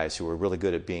Miata guys who were really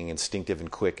good at being instinctive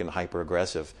and quick and hyper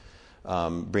aggressive,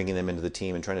 bringing them into the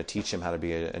team and trying to teach them how to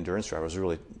be an endurance driver was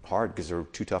really hard because they were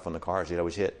too tough on the cars. They'd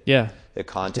always hit. Yeah. At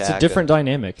contact. It's a different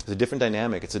dynamic. It's a different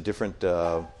dynamic. It's a different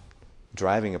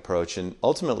driving approach. And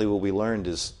ultimately what we learned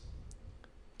is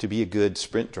to be a good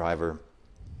sprint driver,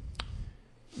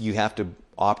 you have to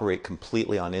operate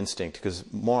completely on instinct because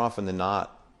more often than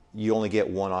not, you only get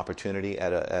one opportunity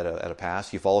at a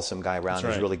pass. You follow some guy around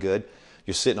who's really good.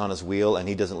 You're sitting on his wheel and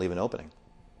he doesn't leave an opening.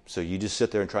 So you just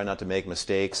sit there and try not to make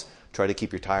mistakes, try to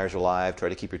keep your tires alive, try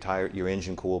to keep your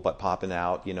engine cool but popping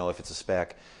out, if it's a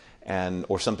spec.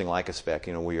 Or something like a spec,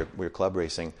 where you're club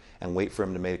racing, and wait for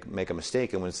him to make a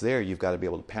mistake. And when it's there, you've got to be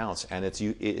able to pounce. And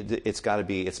it's got to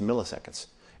be milliseconds.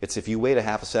 It's if you wait a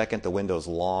half a second, the window's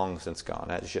long since gone.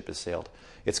 That ship has sailed.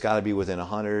 It's got to be within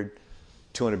 100,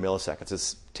 200 milliseconds.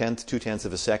 It's 2/10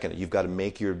 of a second. You've got to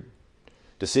make your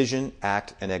decision,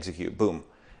 act, and execute. Boom.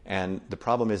 And the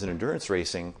problem is in endurance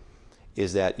racing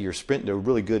is that the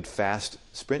really good fast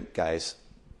sprint guys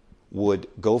would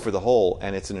go for the hole,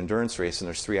 and it's an endurance race, and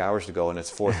there's 3 hours to go, and it's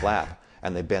fourth lap,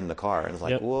 and they bend the car, and it's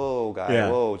like, whoa, guy,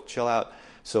 whoa, chill out.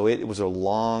 So it was a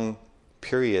long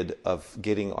period of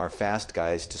getting our fast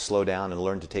guys to slow down and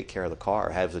learn to take care of the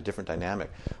car. It has a different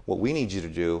dynamic. What we need you to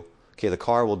do, the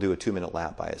car will do a 2-minute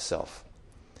lap by itself,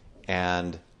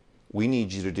 and we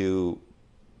need you to do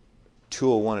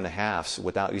 201 and a halves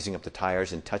without using up the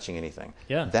tires and touching anything.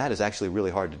 Yeah. That is actually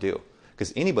really hard to do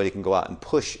because anybody can go out and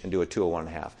push and do a 201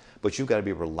 and a half. But you've got to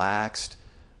be relaxed,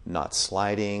 not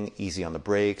sliding, easy on the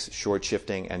brakes, short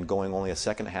shifting, and going only a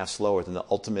second and a half slower than the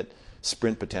ultimate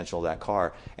sprint potential of that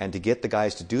car. And to get the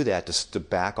guys to do that, to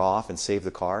back off and save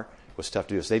the car, was tough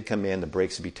to do. So they'd come in, the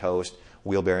brakes would be toast,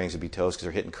 wheel bearings would be toast because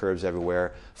they're hitting curves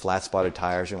everywhere, flat-spotted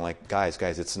tires. And you're like, guys,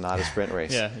 it's not a sprint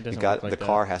race. It doesn't work like the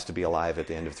car has to be alive at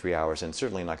the end of 3 hours, and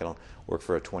certainly not going to work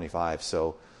for a 25.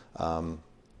 So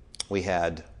we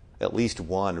had at least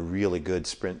one really good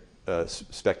sprint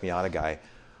spec Miata guy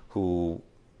who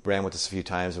ran with us a few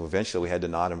times, and eventually we had to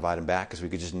not invite him back because we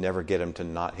could just never get him to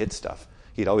not hit stuff.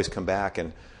 He'd always come back,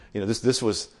 and this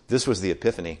was the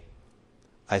epiphany.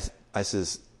 I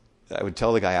would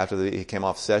tell the guy after he came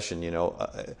off session,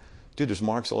 dude, there's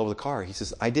marks all over the car. He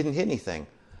says, I didn't hit anything,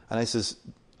 and I says,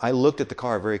 I looked at the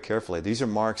car very carefully. These are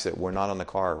marks that were not on the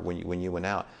car when you went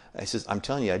out. I says, I'm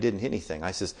telling you, I didn't hit anything.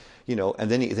 I says, and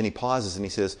then he pauses and he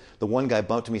says, the one guy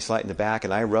bumped me slightly in the back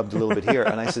and I rubbed a little bit here.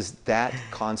 And I says, that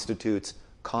constitutes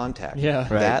contact. Yeah.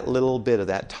 Right. That little bit of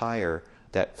that tire,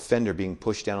 that fender being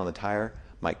pushed down on the tire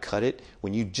might cut it.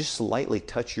 When you just slightly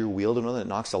touch your wheel to another, it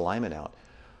knocks the alignment out.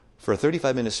 For a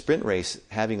 35-minute sprint race,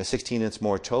 having a 16-inch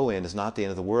more toe in is not the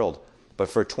end of the world. But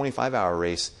for a 25-hour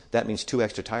race, that means 2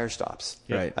 extra tire stops.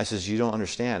 Right. I says, you don't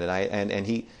understand.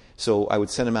 So I would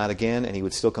send him out again, and he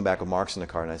would still come back with marks in the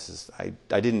car. And I says,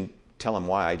 I didn't tell him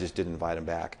why. I just didn't invite him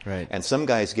back. Right. And some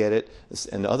guys get it,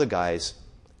 and the other guys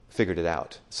figured it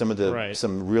out.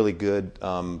 Some really good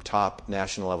top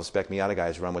national level spec Miata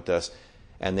guys run with us,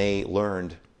 and they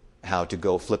learned how to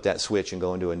go flip that switch and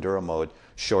go into enduro mode,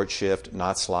 short shift,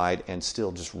 not slide, and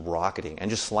still just rocketing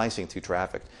and just slicing through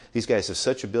traffic. These guys have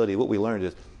such ability. What we learned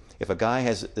is if a guy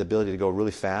has the ability to go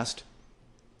really fast,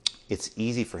 it's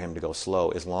easy for him to go slow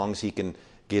as long as he can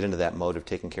get into that mode of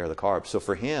taking care of the car. So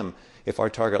for him, if our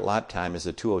target lap time is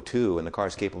a 202 and the car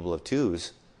is capable of 2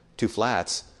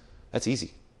 flats, that's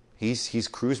easy. He's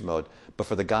cruise mode. But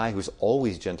for the guy who's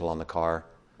always gentle on the car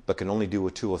but can only do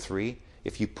a 203,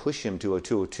 if you push him to a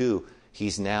 202,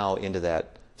 he's now into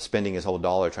that spending his whole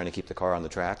dollar trying to keep the car on the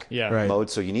track mode.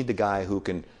 So you need the guy who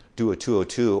can do a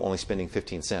 202 only spending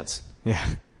 15 cents. Yeah,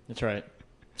 that's right.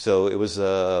 So it was,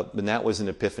 and that was an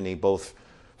epiphany both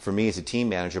for me as a team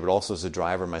manager, but also as a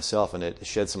driver myself, and it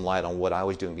shed some light on what I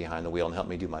was doing behind the wheel and helped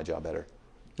me do my job better.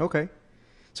 Okay.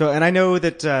 So, and I know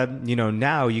that,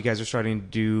 now you guys are starting to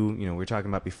do, we were talking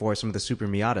about before, some of the Super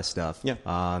Miata stuff. Yeah.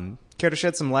 Care to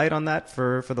shed some light on that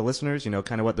for the listeners,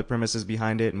 kind of what the premise is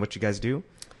behind it and what you guys do?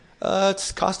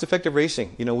 It's cost-effective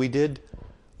racing.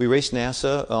 We We raced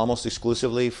NASA almost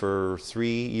exclusively for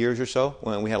 3 years or so.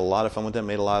 We had a lot of fun with them,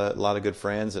 made a lot of good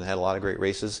friends, and had a lot of great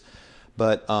races.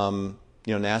 But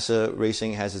NASA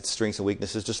racing has its strengths and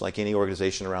weaknesses, just like any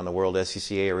organization around the world,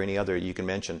 SCCA or any other you can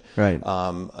mention. Right.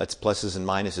 Its pluses and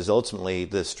minuses. Ultimately,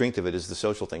 the strength of it is the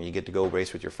social thing. You get to go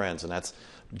race with your friends, and that's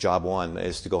job one,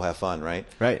 is to go have fun, right?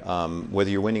 Right.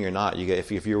 Whether you're winning or not,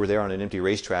 if you were there on an empty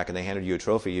racetrack and they handed you a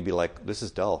trophy, you'd be like, "This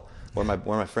is dull. Where are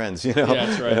my friends?" Yeah,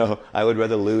 that's right. I would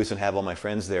rather lose and have all my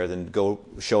friends there than go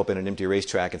show up in an empty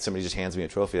racetrack and somebody just hands me a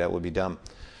trophy. That would be dumb.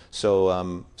 So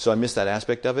I miss that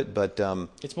aspect of it, but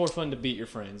it's more fun to beat your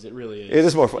friends. It really is. It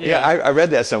is more fun. Yeah, I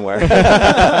read that somewhere.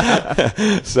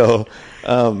 So,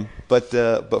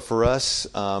 but for us,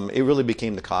 it really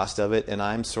became the cost of it, and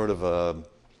I'm sort of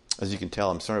as you can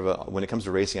tell, when it comes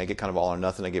to racing, I get kind of all or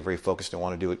nothing. I get very focused and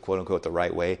want to do it, quote unquote, the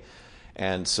right way.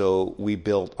 And so we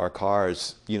built our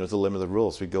cars, to the limit of the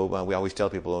rules. We always tell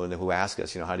people who ask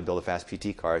us, how do you build a fast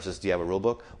PT car? It's just, do you have a rule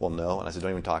book? Well, no. And I said,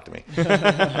 don't even talk to me.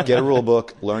 Get a rule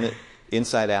book, learn it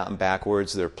inside out and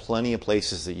backwards. There are plenty of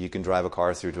places that you can drive a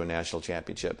car through to a national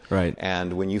championship. Right.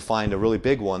 And when you find a really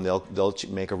big one, they'll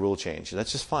make a rule change. And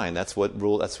that's just fine. That's what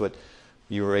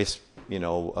you race,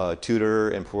 Tudor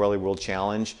and Pirelli World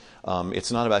Challenge.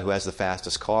 It's not about who has the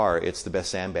fastest car. It's the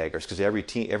best sandbaggers, because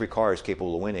every car is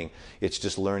capable of winning. It's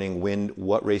just learning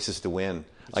what races to win.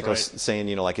 Like I was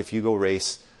saying, like if you go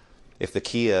race, if the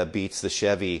Kia beats the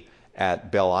Chevy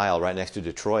at Belle Isle right next to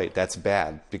Detroit, that's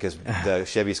bad, because the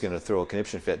Chevy's going to throw a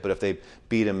conniption fit. But if they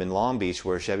beat them in Long Beach,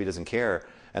 where Chevy doesn't care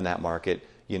in that market,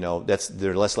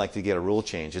 they're less likely to get a rule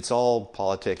change. It's all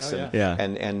politics,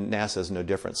 and NASA is no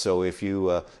different. So if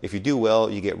you do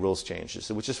well, you get rules changed,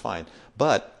 which is fine.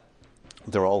 But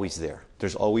they're always there.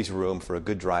 There's always room for a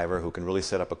good driver who can really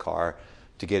set up a car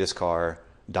to get his car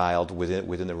dialed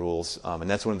within the rules. And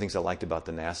that's one of the things I liked about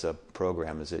the NASA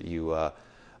program, is that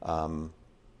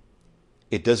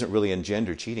it doesn't really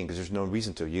engender cheating, because there's no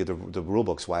reason to. The rule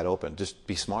book's wide open. Just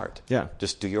be smart. Yeah.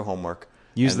 Just do your homework.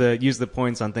 Use the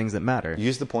points on things that matter.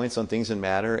 Use the points on things that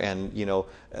matter. And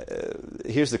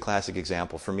here's the classic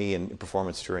example for me in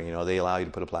performance touring. They allow you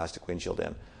to put a plastic windshield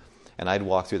in, and I'd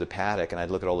walk through the paddock and I'd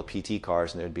look at all the PT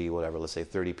cars, and there'd be let's say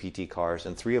 30 PT cars,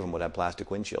 and 3 of them would have plastic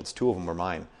windshields. 2 of them were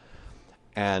mine.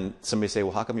 And somebody say,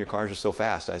 "Well, how come your cars are so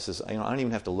fast?" I says, "I don't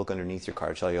even have to look underneath your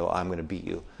car to tell you I'm going to beat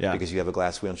you, because you have a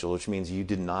glass windshield, which means you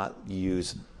did not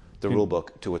use the rule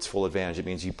book to its full advantage. It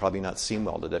means you probably not seam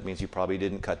welded. That means you probably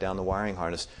didn't cut down the wiring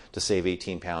harness to save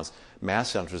 18 pounds. Mass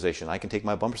centralization. I can take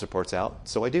my bumper supports out,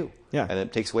 so I do. Yeah. And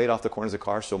it takes weight off the corners of the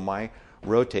car, so my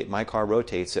car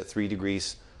rotates at 3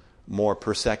 degrees more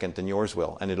per second than yours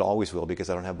will, and it always will, because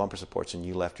I don't have bumper supports and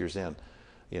you left yours in.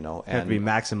 And have to be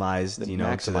maximized.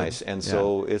 Maximized, and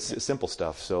so it's simple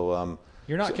stuff. So.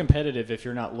 You're not competitive if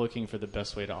you're not looking for the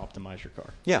best way to optimize your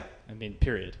car. Yeah. I mean,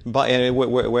 period. And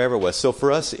wherever it was. So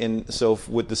for us,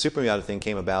 with the Super Miata thing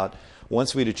came about,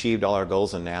 once we'd achieved all our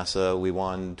goals in NASA, we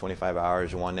won 25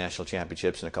 hours, we won national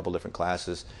championships in a couple different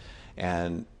classes,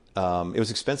 and it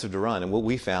was expensive to run. And what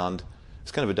we found,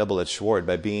 it's kind of a double-edged sword.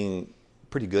 By being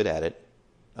pretty good at it,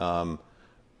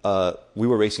 we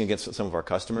were racing against some of our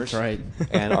customers. That's right.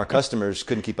 And our customers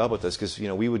couldn't keep up with us, because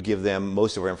we would give them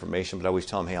most of our information, but I always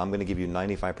tell them, "Hey, I'm going to give you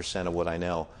 95% of what I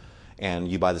know, and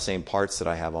you buy the same parts that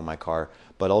I have on my car,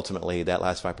 but ultimately that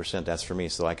last 5%, that's for me,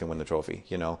 so I can win the trophy."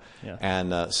 Yeah.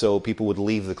 And so people would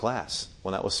leave the class.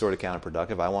 Well, that was sort of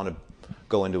counterproductive. I want to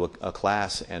go into a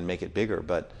class and make it bigger,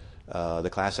 but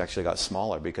the class actually got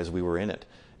smaller because we were in it.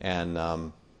 And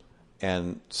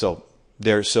so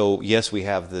yes, we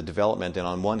have the development, and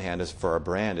on one hand, is for our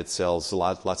brand, it sells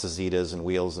lots of Zetas and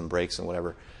wheels and brakes and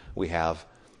whatever we have,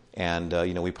 and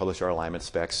we publish our alignment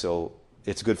specs, so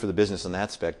it's good for the business in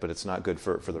that spec, but it's not good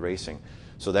for the racing.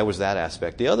 So that was that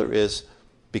aspect. The other is,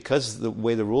 because the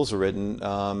way the rules are written,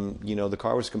 the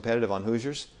car was competitive on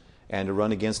Hoosiers, and to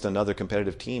run against another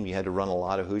competitive team, you had to run a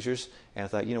lot of Hoosiers, and I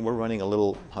thought, we're running a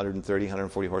little 130,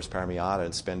 140 horsepower Miata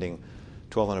and spending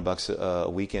 $1,200 a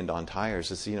weekend on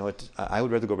tires. I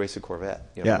would rather go race a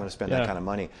Corvette. I'm going to spend that kind of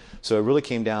money. So it really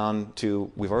came down to,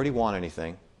 we've already won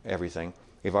everything.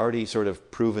 We've already sort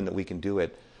of proven that we can do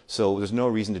it. So there's no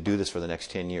reason to do this for the next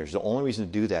 10 years. The only reason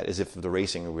to do that is if the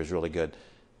racing was really good.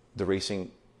 The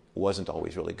racing wasn't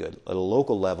always really good. At a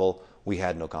local level, we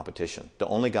had no competition. The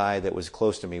only guy that was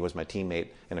close to me was my teammate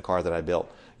in a car that I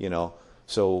built.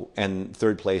 So, and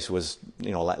third place was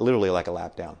literally like a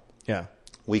lap down. Yeah.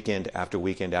 Weekend after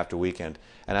weekend after weekend.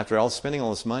 And after spending all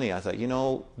this money, I thought,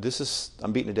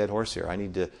 I'm beating a dead horse here. I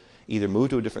need to either move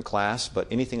to a different class, but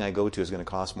anything I go to is going to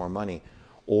cost more money,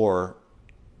 or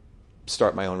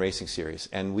start my own racing series.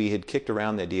 And we had kicked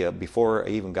around the idea before I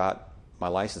even got my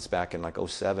license back in like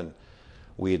 '07,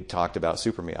 we had talked about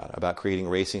Super Miata, about creating a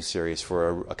racing series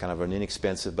for a kind of an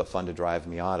inexpensive but fun to drive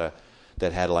Miata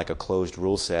that had like a closed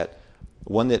rule set,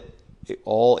 one that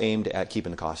all aimed at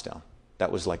keeping the cost down.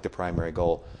 That was like the primary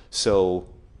goal. So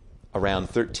around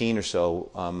 13 or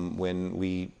so, when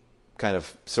we kind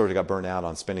of sort of got burnt out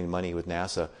on spending money with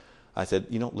NASA, I said,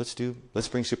 let's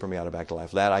bring Super Miata back to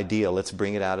life. That idea, let's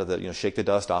bring it out of the, shake the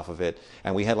dust off of it.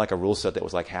 And we had like a rule set that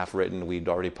was like half written. We'd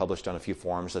already published on a few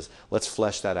forums. Let's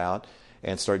flesh that out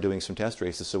and start doing some test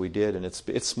races. So we did, and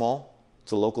it's small.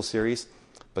 It's a local series,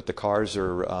 but the cars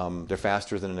are they're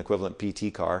faster than an equivalent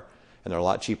PT car, and they're a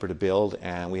lot cheaper to build.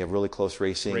 And we have really close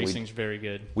racing. Racing's very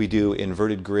good. We do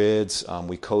inverted grids.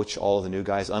 We coach all of the new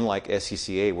guys, unlike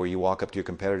SCCA, where you walk up to your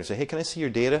competitor and say, "Hey, can I see your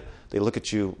data?" They look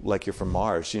at you like you're from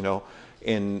Mars.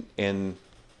 In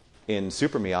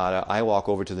Super Miata, I walk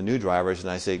over to the new drivers and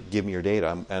I say, "Give me your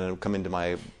data," and I'll come into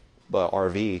my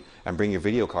RV and bring your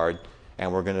video card,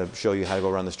 and we're going to show you how to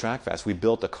go around this track fast. We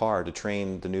built a car to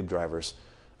train the noob drivers.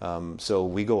 So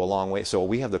we go a long way. So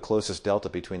we have the closest delta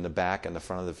between the back and the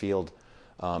front of the field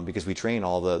because we train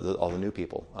all the new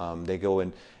people. They go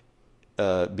in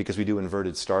because we do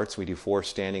inverted starts. We do 4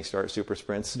 standing start super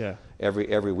sprints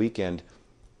every weekend.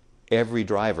 Every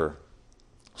driver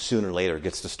sooner or later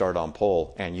gets to start on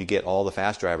pole, and you get all the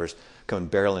fast drivers coming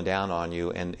barreling down on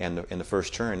you in the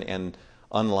first turn. And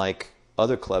unlike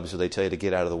other clubs where they tell you to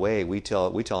get out of the way, we tell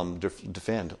them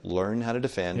defend. Learn how to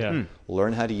defend.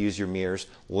 Learn how to use your mirrors.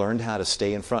 Learn how to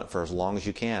stay in front for as long as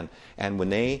you can. And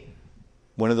when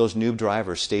one of those noob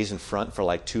drivers stays in front for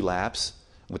like 2 laps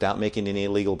without making any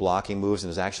illegal blocking moves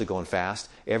and is actually going fast,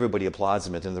 everybody applauds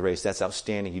them at the end of the race. That's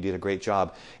outstanding. You did a great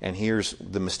job. And here's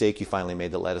the mistake you finally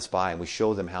made that led us by. And we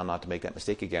show them how not to make that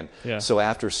mistake again. Yeah. So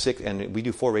after 6, and we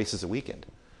do 4 races a weekend.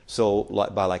 So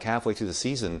by like halfway through the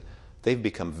season, they've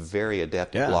become very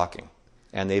adept at blocking.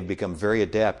 And they've become very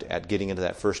adept at getting into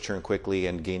that first turn quickly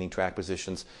and gaining track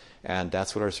positions. And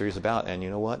that's what our series is about. And you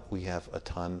know what? We have a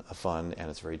ton of fun, and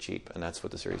it's very cheap. And that's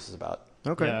what the series is about.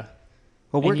 Okay. Yeah.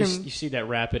 Well, and you see that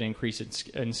rapid increase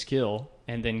in skill,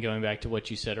 and then going back to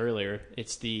what you said earlier,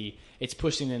 it's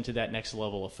pushing them to that next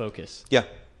level of focus. Yeah,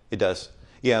 it does.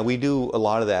 Yeah, we do a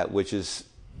lot of that, which is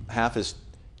half is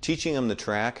teaching them the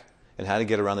track and how to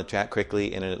get around the track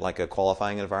quickly in like a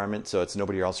qualifying environment, so it's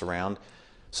nobody else around,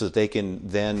 so that they can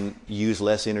then use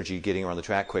less energy getting around the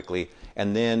track quickly,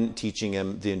 and then teaching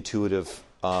them the intuitive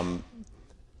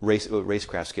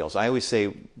racecraft skills. I always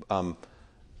say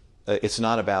it's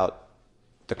not about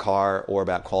the car or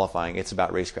about qualifying, it's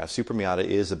about racecraft. Super Miata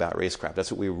is about racecraft.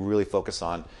 That's what we really focus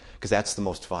on, because that's the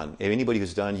most fun. If anybody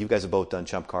who's done, you guys have both done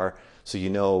Chump Car, so you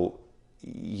know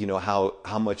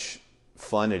how much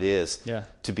fun it is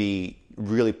to be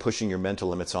really pushing your mental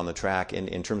limits on the track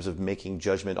in terms of making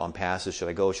judgment on passes. Should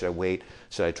I go? Should I wait?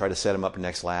 Should I try to set them up for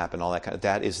next lap and all that kind of?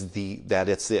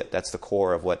 That's it. That's the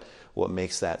core of what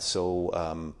makes that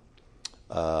so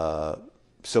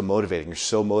motivating. You're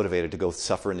so motivated to go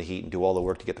suffer in the heat and do all the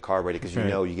work to get the car ready, because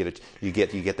you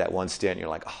get that one stint and you're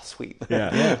like, oh sweet.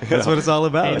 Yeah. That's what it's all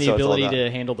about. And the ability to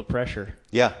handle the pressure.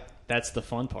 Yeah. That's the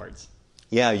fun parts.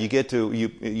 Yeah, you get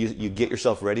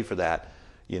yourself ready for that,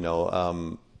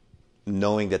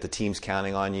 knowing that the team's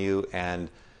counting on you, and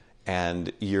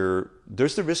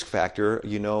there's the risk factor.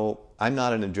 I'm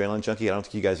not an adrenaline junkie. I don't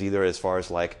think you guys either, as far as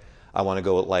like I want to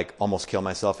go like almost kill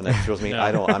myself and that thrills me.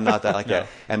 No. I'm not that like that.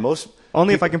 And most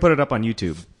only if I can put it up on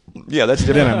YouTube. Yeah, that's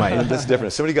different. Then I might. That's different.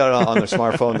 If somebody got it on their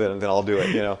smartphone, then I'll do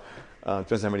it.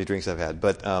 Depends how many drinks I've had.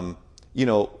 But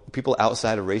people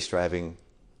outside of race driving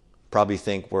probably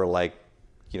think we're like,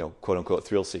 quote unquote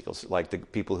thrill seekers, like the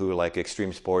people who like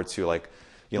extreme sports, who like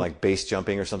like base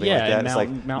jumping or something like that. It's like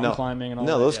mountain climbing and all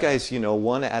that. No, those guys,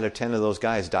 1 out of 10 of those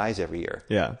guys dies every year.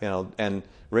 Yeah. And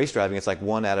race driving, it's like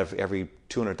 1 out of every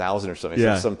 200,000 or something.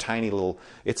 Yeah. So some tiny little.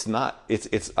 It's not.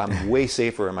 I'm way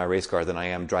safer in my race car than I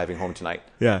am driving home tonight.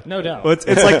 Yeah, no doubt. Well, it's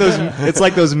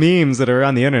like those memes that are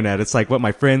on the internet. It's like what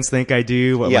my friends think I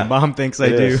do, what my mom thinks I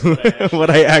do, what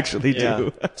I actually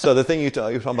do. So the thing you're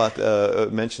talking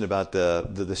about, mentioned about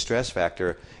the stress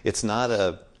factor. It's not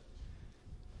a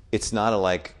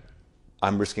like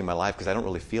I'm risking my life, because I don't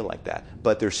really feel like that.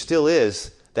 But there still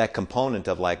is that component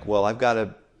of like, well, I've got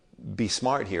to be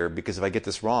smart here, because if I get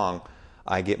this wrong,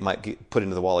 I might get put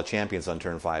into the wall of champions on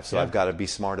turn 5. So I've got to be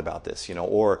smart about this,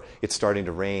 or it's starting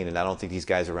to rain and I don't think these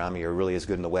guys around me are really as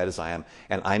good in the wet as I am.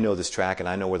 And I know this track and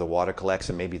I know where the water collects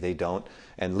and maybe they don't.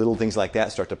 And little things like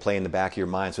that start to play in the back of your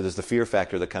mind. So there's the fear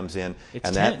factor that comes in.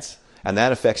 It's tense.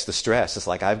 That affects the stress. It's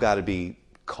like I've got to be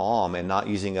calm and not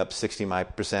using up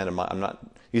 60% of I'm not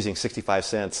using 65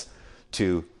 cents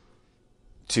to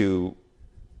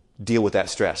deal with that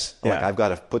stress. Yeah. Like I've got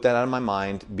to put that out of my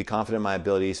mind, be confident in my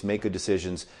abilities, make good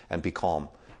decisions, and be calm.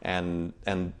 And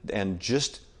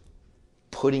just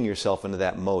putting yourself into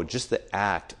that mode, just the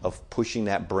act of pushing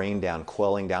that brain down,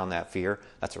 quelling down that fear,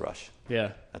 that's a rush.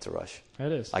 Yeah. That's a rush.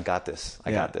 It is. I got this.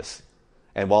 I got this.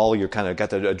 And while you're kind of got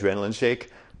the adrenaline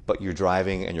shake, but you're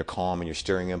driving and you're calm and your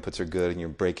steering inputs are good and your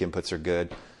brake inputs are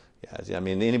good. Yeah, I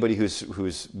mean, anybody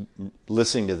who's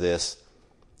listening to this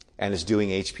and is doing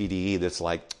HPDE that's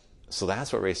like, so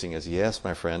that's what racing is. Yes,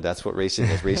 my friend, that's what racing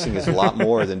is. Racing is a lot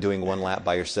more than doing one lap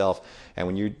by yourself. And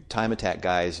when you time attack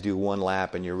guys do one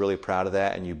lap and you're really proud of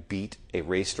that and you beat a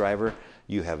race driver,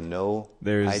 you have no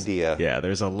idea. Yeah,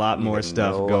 there's a lot more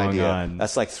stuff going on.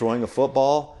 That's like throwing a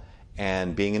football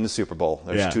and being in the Super Bowl.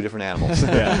 There's two different animals.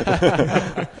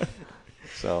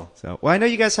 So, well, I know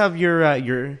you guys have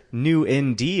your new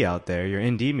ND out there, your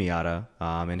ND Miata,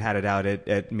 and had it out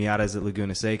at Miata's at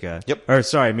Laguna Seca. Yep. Or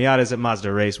sorry, Miata's at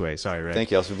Mazda Raceway. Sorry, Rick.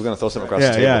 Thank you. We're going to throw something across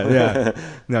the table. Yeah.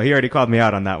 No, he already called me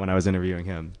out on that when I was interviewing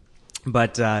him.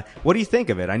 But what do you think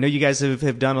of it? I know you guys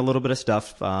have done a little bit of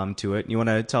stuff to it. You want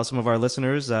to tell some of our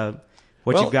listeners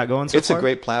what you've got going so far? It's a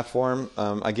great platform.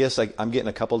 I guess I'm getting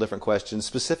a couple different questions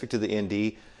specific to the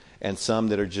ND and some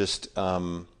that are just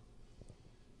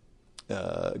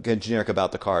generic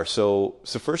about the car. So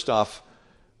first off,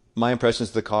 my impressions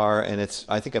of the car, and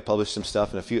I think I published some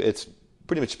stuff in it's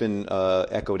pretty much been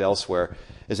echoed elsewhere,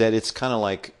 is that it's kind of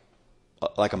like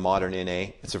a modern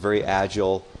NA. It's a very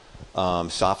agile,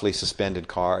 softly suspended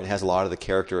car. It has a lot of the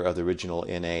character of the original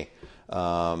NA.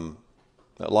 A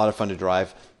lot of fun to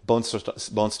drive. Bone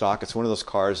stock. It's one of those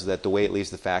cars that the way it leaves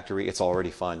the factory, it's already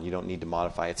fun. You don't need to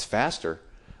modify. It's faster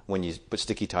when you put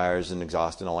sticky tires and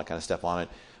exhaust and all that kind of stuff on it.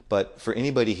 But for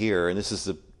anybody here, and this is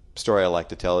the story I like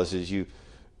to tell, is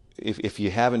if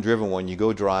you haven't driven one, you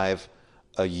go drive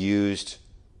a used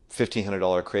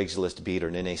 $1,500 Craigslist Beat or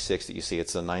an NA6 that you see.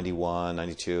 It's a 91,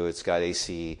 92. It's got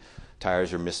AC.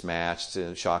 Tires are mismatched.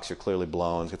 Shocks are clearly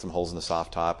blown. It's got some holes in the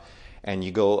soft top. And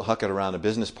you go huck it around a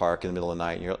business park in the middle of the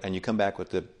night, and you come back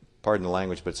with pardon the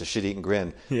language, but it's a shit-eating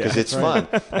grin because it's fun.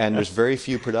 And there's very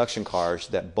few production cars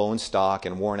that bone stock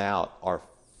and worn out are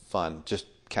fun. Just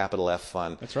capital F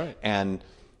fun. That's right. And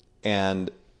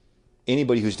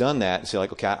anybody who's done that and say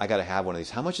like, okay, I got to have one of these.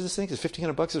 How much is this thing? Because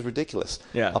 $1,500 is ridiculous.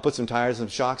 Yeah. I'll put some tires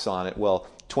and shocks on it. Well,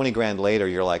 20 grand later,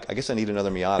 you're like, I guess I need another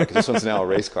Miata because this one's now a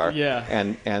race car. Yeah.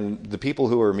 And the people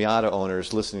who are Miata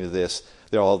owners listening to this,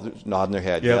 they're all nodding their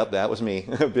head. Yep, that was me.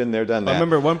 I've been there, done that. I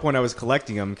remember at one point I was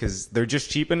collecting them because they're just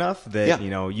cheap enough that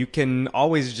you can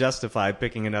always justify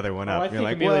picking another one up. I think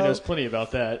Emilio knows plenty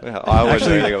about that. Yeah, I was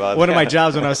thinking about one of my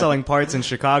jobs when I was selling parts in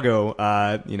Chicago,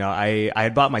 I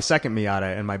had bought my second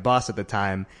Miata, and my boss at the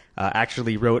time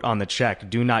actually wrote on the check,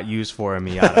 "Do not use for a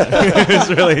Miata." It's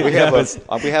really, we have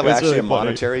actually really a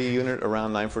monetary unit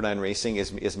around 949 Racing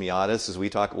is Miatas. As we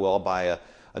talk, we'll all buy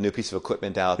a new piece of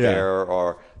equipment out there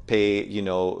or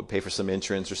pay for some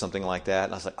insurance or something like that.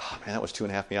 And I was like, oh man, that was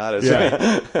 2.5 Miatas.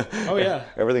 Yeah. Oh yeah.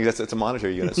 Everything it's a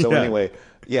monetary unit. So anyway,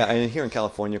 and here in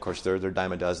California, of course, they're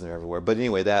dime a dozen. They're everywhere. But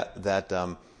anyway, that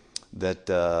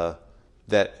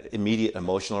immediate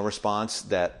emotional response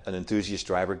that an enthusiast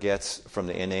driver gets from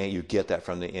the NA, you get that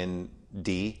from the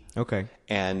ND. Okay.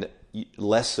 And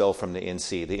less so from the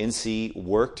NC. The NC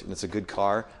worked, and it's a good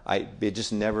car. It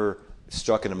just never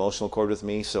struck an emotional chord with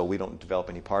me, so we don't develop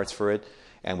any parts for it,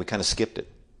 and we kind of skipped it.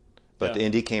 But the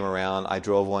ND came around, I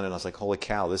drove one, and I was like, holy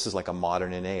cow, this is like a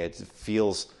modern NA. It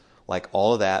feels like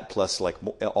all of that, plus like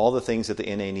all the things that the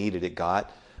NA needed, it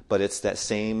got, but it's that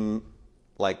same,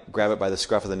 like grab it by the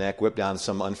scruff of the neck, whip down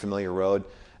some unfamiliar road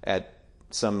at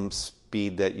some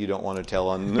speed that you don't want to tell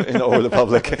over the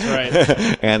public. That's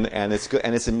right. and it's good,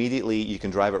 and it's immediately, you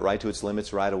can drive it right to its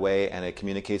limits right away, and it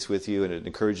communicates with you, and it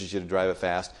encourages you to drive it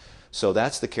fast. So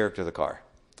that's the character of the car.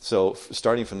 So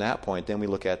starting from that point, then we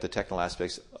look at the technical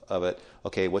aspects of it.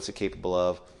 Okay, what's it capable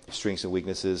of? Strengths and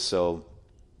weaknesses. So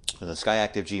the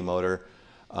Skyactiv G motor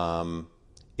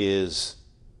is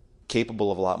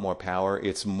capable of a lot more power.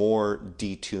 It's more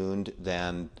detuned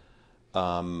than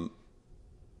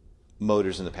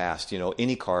motors in the past.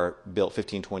 Any car built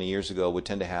 15, 20 years ago would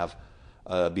tend to have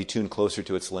be tuned closer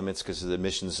to its limits because the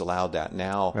emissions allowed that.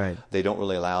 Now they don't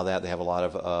really allow that. They have a lot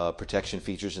of protection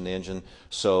features in the engine.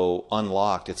 So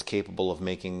unlocked, it's capable of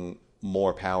making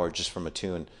more power just from a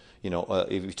tune.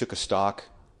 If you took a stock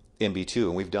MB2,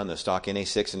 and we've done the stock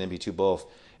NA6 and MB2 both,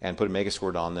 and put a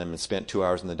Megasquirt on them and spent 2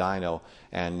 hours in the dyno,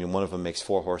 and one of them makes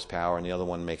 4 horsepower and the other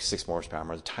one makes 6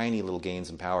 horsepower. Tiny little gains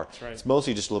in power. That's right. It's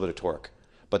mostly just a little bit of torque.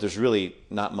 But there's really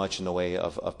not much in the way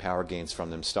of power gains from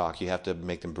them stock. You have to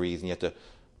make them breathe, and you have to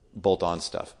bolt on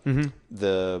stuff. Mm-hmm.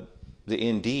 The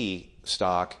ND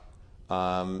stock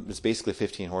It's basically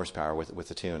 15 horsepower with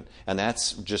the tune, and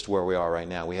that's just where we are right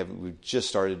now. We've just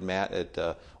started. Matt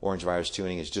at Orange Virus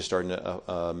Tuning is just starting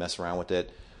to mess around with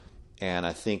it, and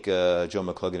I think Joe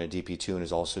McCluggan at DP Tune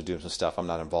is also doing some stuff I'm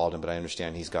not involved in, but I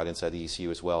understand he's got inside the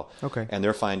ECU as well. Okay. And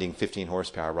they're finding 15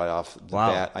 horsepower right off the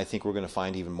bat. I think we're going to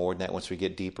find even more than that once we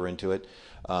get deeper into it.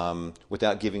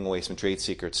 Without giving away some trade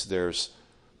secrets, there's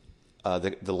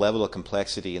the level of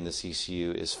complexity in this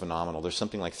ECU is phenomenal. There's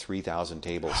something like 3,000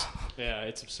 tables. Yeah,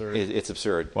 it's absurd. It's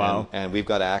absurd. Wow. And we've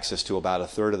got access to about a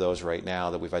third of those right now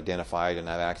that we've identified and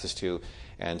have access to,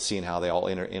 and seeing how they all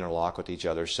interlock with each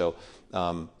other. So,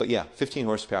 but yeah, 15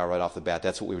 horsepower right off the bat.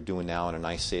 That's what we were doing now in a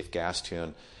nice, safe gas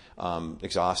tune.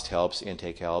 Exhaust helps,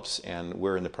 intake helps, and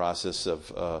we're in the process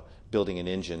of building an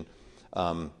engine.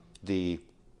 I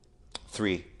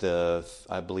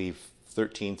believe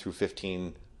 13 through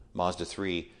 15 Mazda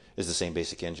 3 is the same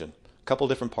basic engine. A couple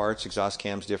different parts, exhaust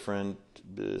cams different,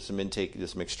 some intake,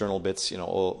 some external bits,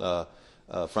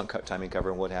 front timing cover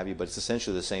and what have you, but it's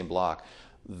essentially the same block.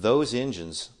 Those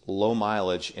engines, low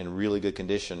mileage and really good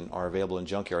condition, are available in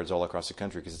junkyards all across the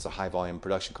country because it's a high volume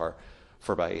production car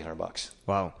for about $800.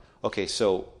 Wow. Okay,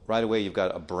 so right away you've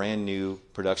got a brand new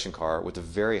production car with a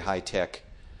very high tech,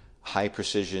 high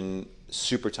precision,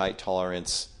 super tight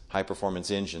tolerance, high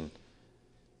performance engine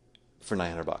for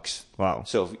 $900. Wow.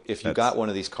 So if you got one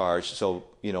of these cars, so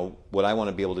what I want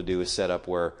to be able to do is set up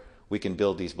where we can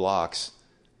build these blocks,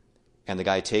 and the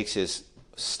guy takes his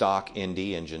stock ND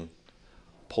engine,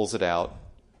 pulls it out,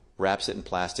 wraps it in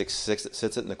plastic, sits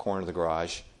it in the corner of the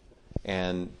garage,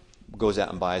 and goes out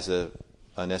and buys an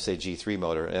SAG3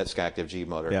 motor, an Skyactiv G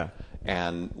motor. Yeah.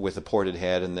 And with a ported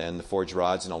head and the forged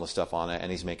rods and all the stuff on it,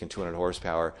 and he's making 200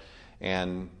 horsepower.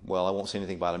 And, well, I won't say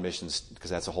anything about emissions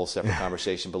because that's a whole separate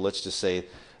conversation, but let's just say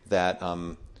that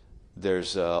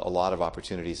there's a lot of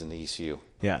opportunities in the ECU.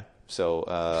 Yeah.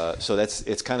 So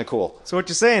it's kind of cool. So what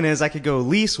you're saying is I could go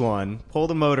lease one, pull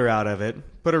the motor out of it,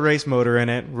 put a race motor in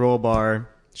it, roll bar,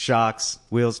 shocks,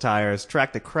 wheels, tires,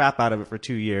 track the crap out of it for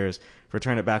 2 years,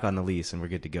 return it back on the lease, and we're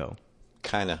good to go.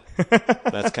 Kind of.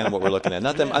 That's kind of what we're looking at.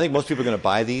 Not them. I think most people are going to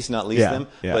buy these, not lease them.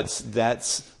 Yeah. But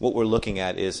that's what we're looking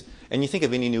at is, and you think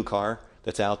of any new car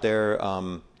that's out there,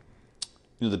 the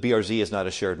BRZ is not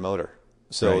a shared motor.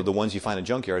 So right. The ones you find in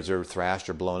junkyards are thrashed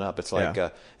or blown up. It's like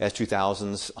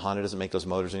S2000s. Honda doesn't make those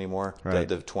motors anymore. Right.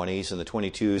 The 20s and the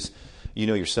 22s. You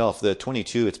know yourself, the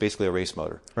 22, it's basically a race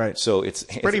motor. Right. So it's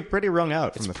pretty wrung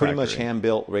out from the pretty factory. much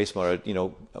hand-built race motor,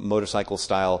 motorcycle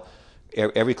style.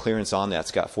 Every clearance on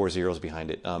that's got 4 zeros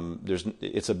behind it.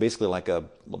 It's basically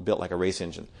built like a race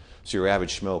engine. So your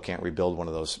average schmo can't rebuild one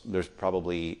of those. There's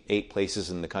probably 8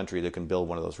 places in the country that can rebuild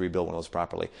one of those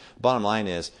properly. Bottom line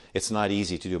is, it's not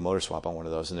easy to do a motor swap on one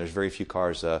of those, and there's very few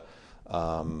cars.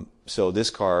 So this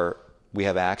car, we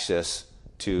have access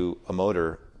to a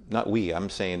motor. Not we, I'm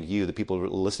saying you, the people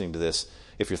listening to this.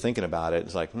 If you're thinking about it,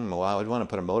 it's like, well, I'd want to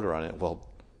put a motor on it. Well,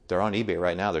 they're on eBay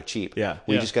right now. They're cheap. Yeah.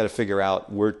 We just got to figure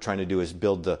out. We're trying to do is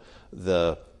build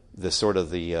the sort of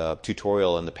the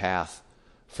tutorial and the path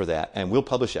for that, and we'll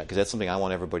publish that because that's something I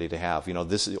want everybody to have.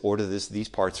 Order these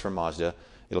parts from Mazda.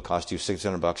 It'll cost you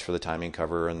 $600 for the timing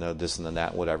cover and the this and the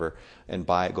that, whatever, and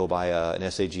go buy an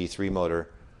SAG3 motor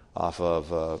off of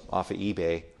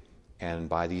eBay, and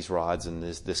buy these rods and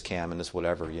this cam and this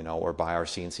whatever, or buy our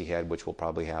CNC head, which we'll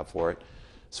probably have for it.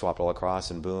 Swap it all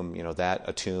across, and boom, that,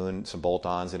 a tune, some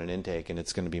bolt-ons, and an intake, and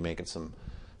it's going to be making some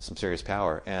serious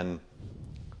power. And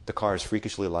the car is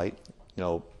freakishly light.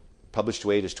 Published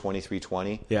weight is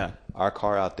 2320. Yeah. Our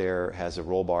car out there has a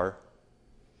roll bar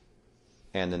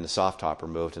and then the soft top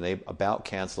removed, and they about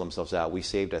cancel themselves out. We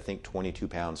saved, I think, 22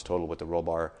 pounds total with the roll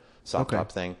bar soft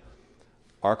top thing.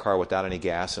 Our car, without any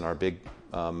gas and our big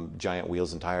giant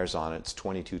wheels and tires on it, it's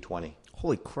 2220.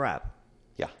 Holy crap.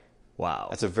 Yeah. Wow.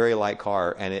 That's a very light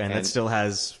car. And it still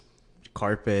has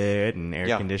carpet and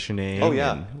air conditioning. Oh,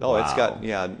 yeah. Wow. It's got,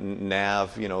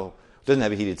 nav, doesn't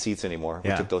have heated seats anymore.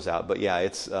 We took those out. But, yeah,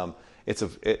 it's a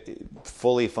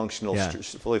fully functional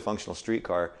street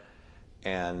car.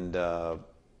 And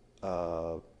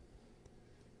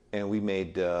we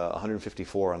made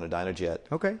 154 on a Dynojet.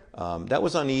 Okay. That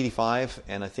was on the 85,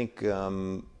 and I think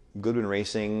Goodwin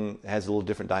Racing has a little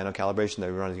different dyno calibration.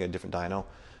 They're running a different dyno.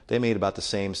 They made about the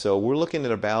same. So we're looking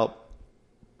at about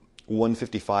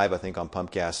 155, I think, on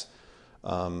pump gas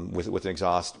with an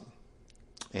exhaust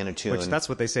and a tune. Which that's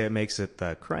what they say it makes it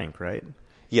the crank, right?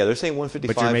 Yeah, they're saying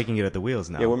 155. But you're making it at the wheels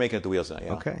now. Yeah, we're making it at the wheels now.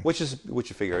 Yeah. Okay. Which you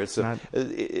figure. It's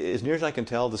as near as I can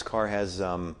tell, this car has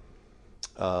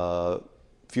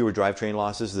fewer drivetrain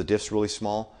losses. The diff's really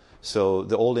small, So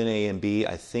the old NA and B,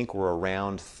 I think, were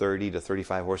around 30 to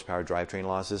 35 horsepower drivetrain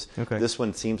losses. Okay. This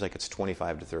one seems like it's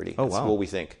 25 to 30. Oh, That's wow. what we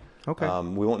think. Okay.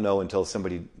 We won't know until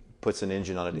somebody puts an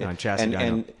engine on it. On chassis dyno.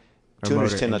 And Or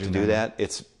tuners motor tend not to engine do dyno. that.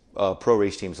 It's pro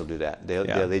race teams will do that.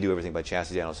 They do everything by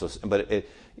chassis dyno. So, but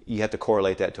you have to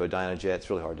correlate that to a dynojet. It's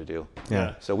really hard to do.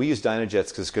 Yeah. So we use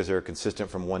dynojets because they're consistent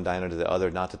from one dyno to the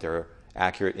other. Not that they're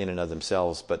accurate in and of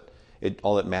themselves, but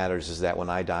all that matters is that when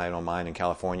I dyno mine in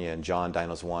California and John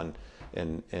dynos one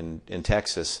in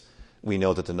Texas, we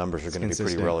know that the numbers are going to be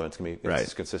pretty relevant. It's going to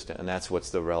be consistent, and that's what's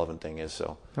the relevant thing is.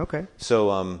 So Okay.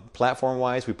 So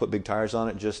platform-wise, we put big tires on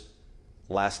it just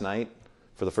last night.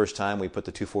 For the first time, we put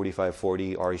the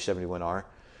 245/40 RE71R,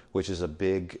 which is a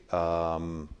big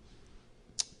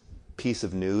piece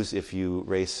of news if you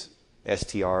race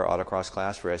STR autocross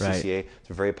class for SCCA. Right. It's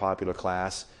a very popular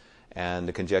class, and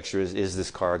the conjecture is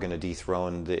this car going to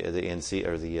dethrone the NC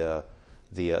or the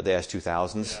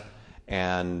S2000s? Yeah.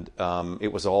 And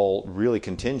it was all really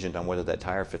contingent on whether that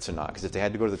tire fits or not. Because if they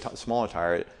had to go to the smaller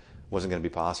tire, it wasn't going to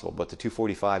be possible. But the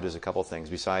 245 does a couple things.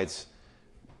 Besides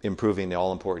improving the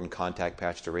all-important contact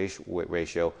patch to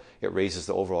ratio, it raises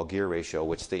the overall gear ratio,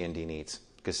 which the Indy needs.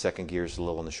 Because second gear is a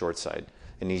little on the short side.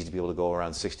 It needs to be able to go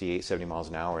around 68, 70 miles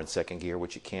an hour in second gear,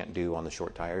 which it can't do on the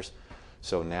short tires.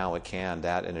 So now it can,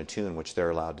 that in a tune, which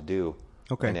they're allowed to do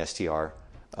in STR.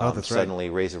 Suddenly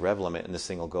raise the rev limit, and this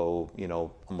thing will go,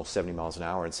 almost 70 miles an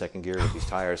hour in second gear with these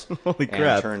tires. Holy and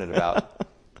crap. turn it about.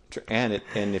 And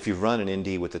if you run an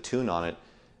Indy with the tune on it,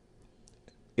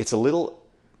 it's a little,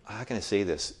 how can I say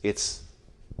this?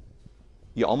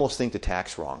 You almost think the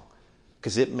tack's wrong,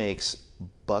 because it makes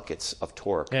buckets of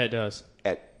torque. Yeah, it does.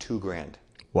 At $2,000.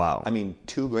 Wow. I mean,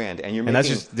 $2,000, and you're and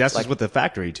making. that's just with the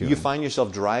factory tune. You find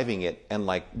yourself driving it and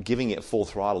giving it full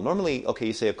throttle. Normally, okay,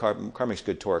 you say a car makes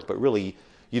good torque, but really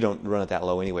you don't run it that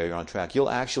low anyway. You're on track. You'll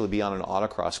actually be on an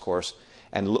autocross course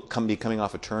and be coming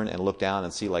off a turn and look down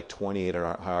and see 28 or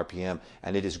high RPM,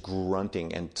 and it is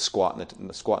grunting and squatting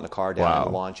the car down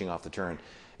and launching off the turn.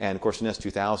 And of course, in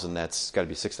S2000, that's got to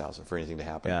be 6,000 for anything to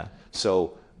happen. Yeah.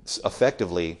 So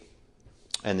effectively,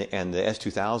 and the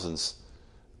S2000s.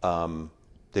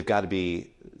 They've got to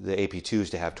be the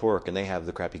AP2s to have torque, and they have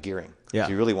the crappy gearing. Yeah.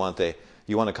 So you really want a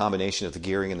combination of the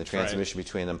gearing and the transmission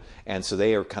between them, and so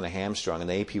they are kind of hamstrung. And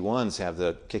the AP1s have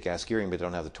the kick-ass gearing, but they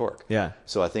don't have the torque. Yeah.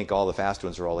 So I think all the fast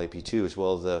ones are all AP2s.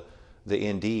 Well, the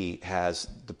ND has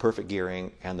the perfect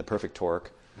gearing and the perfect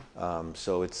torque,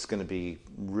 so it's going to be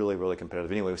really, really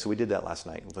competitive. Anyway, so we did that last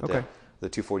night. We put the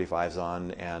 245s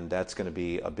on, and that's going to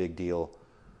be a big deal.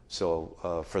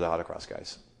 So for the autocross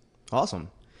guys.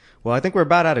 Awesome. Well, I think we're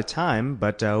about out of time,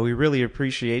 but we really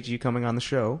appreciate you coming on the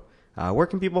show. Where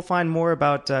can people find more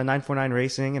about 949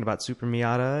 Racing and about Super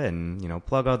Miata, and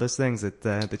plug all those things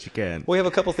that you can? We have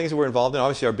a couple things that we're involved in.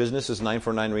 Obviously, our business is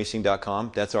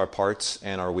 949racing.com. That's our parts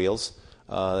and our wheels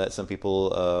that some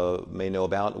people may know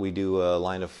about. We do a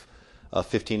line of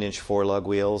 15-inch 4-lug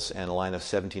wheels and a line of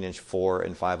 17-inch 4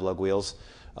 and 5-lug wheels.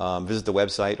 Visit the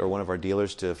website or one of our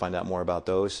dealers to find out more about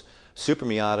those. Super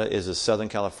Miata is a Southern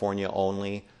California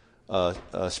only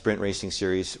sprint racing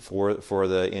series for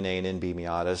the NA and NB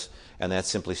Miatas, and that's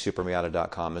simply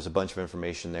supermiata.com. There's a bunch of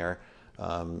information there.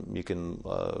 You can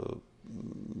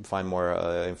find more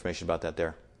information about that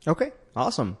there. Okay,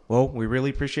 awesome. Well, we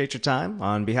really appreciate your time.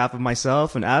 On behalf of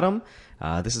myself and Adam,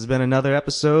 this has been another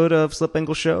episode of Slip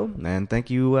Angle Show, and thank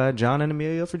you, John and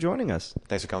Emilio, for joining us.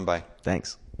 Thanks for coming by.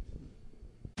 Thanks.